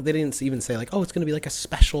 we're going to have, they didn't even say like, oh, it's going to be like a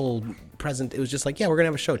special present. It was just like, yeah, we're going to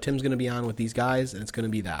have a show. Tim's going to be on with these guys, and it's going to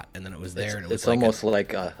be that. And then it was there. And it's almost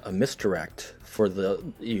like a misdirect for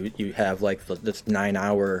you have like this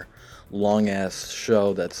 9-hour long ass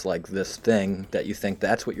show that's like this thing that you think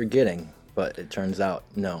that's what you're getting. But it turns out,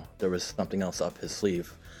 no, there was something else up his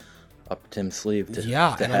sleeve. Up Tim's sleeve to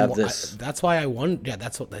have this. That's why I won. Yeah,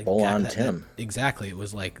 that's what they on Tim. Exactly. It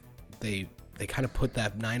was like they kind of put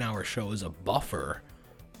that 9-hour show as a buffer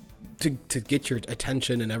to get your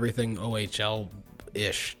attention and everything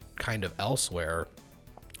OHL-ish kind of elsewhere.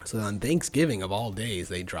 So on Thanksgiving of all days,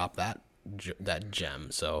 they dropped that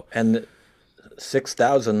gem. So and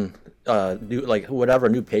 6,000 new, like whatever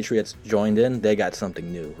new Patriots joined in, they got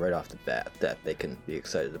something new right off the bat that they can be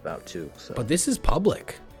excited about too. So, but this is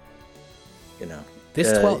public. You know,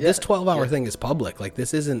 this 12-hour thing is public. Like,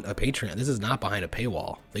 this isn't a Patreon. This is not behind a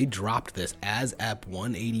paywall. They dropped this as EP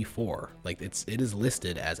 184. Like, it is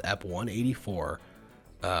listed as EP 184.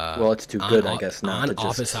 Well, it's too good, I guess, not on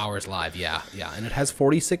Office Hours Live. Yeah, and it has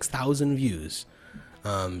 46,000 views.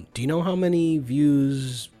 Do you know how many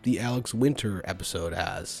views the Alex Winter episode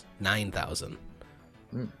has? 9,000.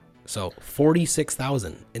 So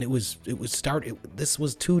 46,000, and this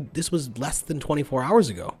was less than 24 hours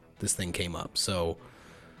ago. This thing came up. So,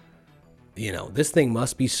 you know, this thing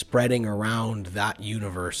must be spreading around that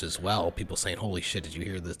universe as well. People saying, holy shit, did you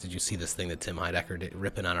hear this? Did you see this thing that Tim Heidecker did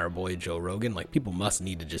ripping on our boy Joe Rogan? Like, people must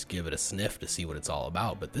need to just give it a sniff to see what it's all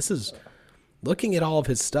about. But this is, looking at all of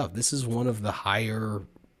his stuff, this is one of the higher,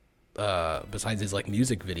 besides his like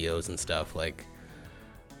music videos and stuff, like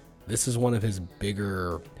this is one of his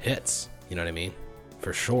bigger hits. You know what I mean?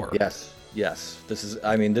 For sure. Yes, this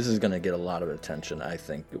is going to get a lot of attention. I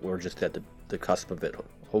think we're just at the cusp of it.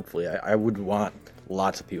 Hopefully, I would want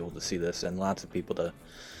lots of people to see this and lots of people to,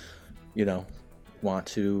 you know, want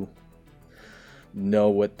to know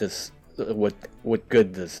what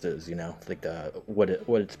good this is, like what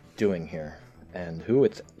it's doing here, and who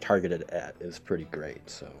it's targeted at is pretty great.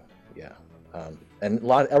 So yeah, and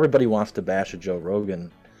everybody wants to bash a Joe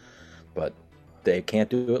Rogan, but they can't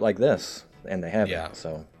do it like this, and they haven't. Yeah.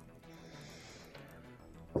 So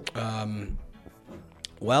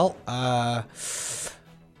well, I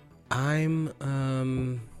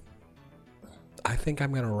think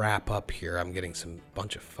I'm gonna wrap up here. I'm getting some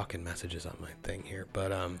bunch of fucking messages on my thing here,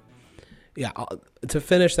 but yeah. To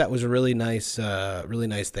finish, that was a really nice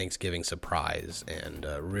Thanksgiving surprise, and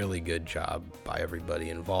a really good job by everybody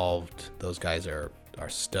involved. Those guys are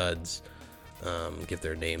studs. Give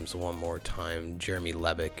their names one more time: Jeremy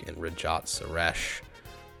Levick and Rajat Suresh.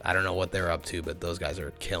 I don't know what they're up to, but those guys are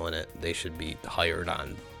killing it. They should be hired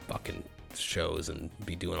on fucking shows and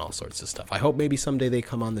be doing all sorts of stuff. I hope maybe someday they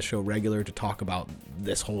come on the show regular to talk about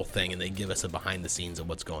this whole thing, and they give us a behind the scenes of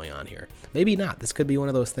what's going on here. Maybe not. This could be one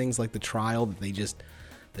of those things like the trial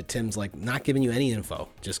that Tim's like not giving you any info,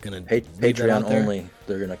 just gonna Patreon only.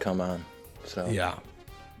 They're gonna come on. So yeah.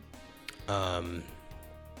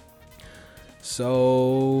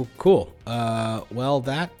 So cool. Well,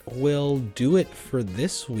 that will do it for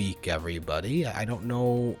this week, everybody. I don't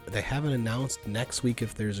know. They haven't announced next week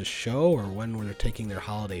if there's a show or when they're taking their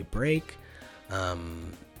holiday break.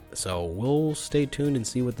 So we'll stay tuned and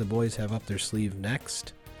see what the boys have up their sleeve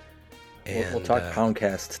next. And we'll talk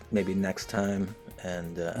Poundcast maybe next time.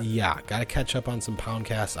 And yeah, got to catch up on some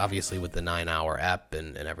Poundcasts, obviously with the 9-hour app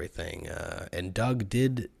and everything. And Doug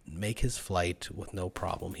did make his flight with no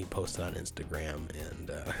problem. He posted on Instagram,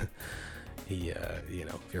 and he,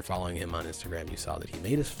 if you're following him on Instagram, you saw that he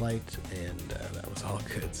made his flight, and that was all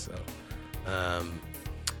good. So,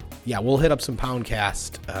 yeah, we'll hit up some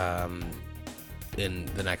Poundcast in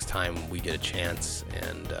the next time we get a chance.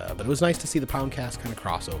 And but it was nice to see the Poundcast kind of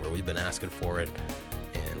crossover. We've been asking for it,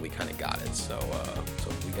 and we kind of got it. So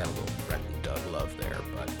we got a little Brent and Doug love there.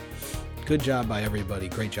 But good job by everybody.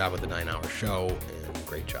 Great job with the 9-hour show, and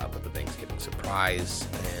great job with the Thanksgiving surprise.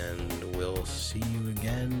 And we'll see you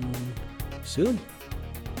again soon.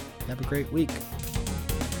 Have a great week.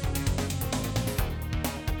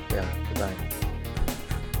 Yeah, goodbye.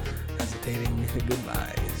 Hesitating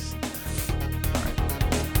goodbyes.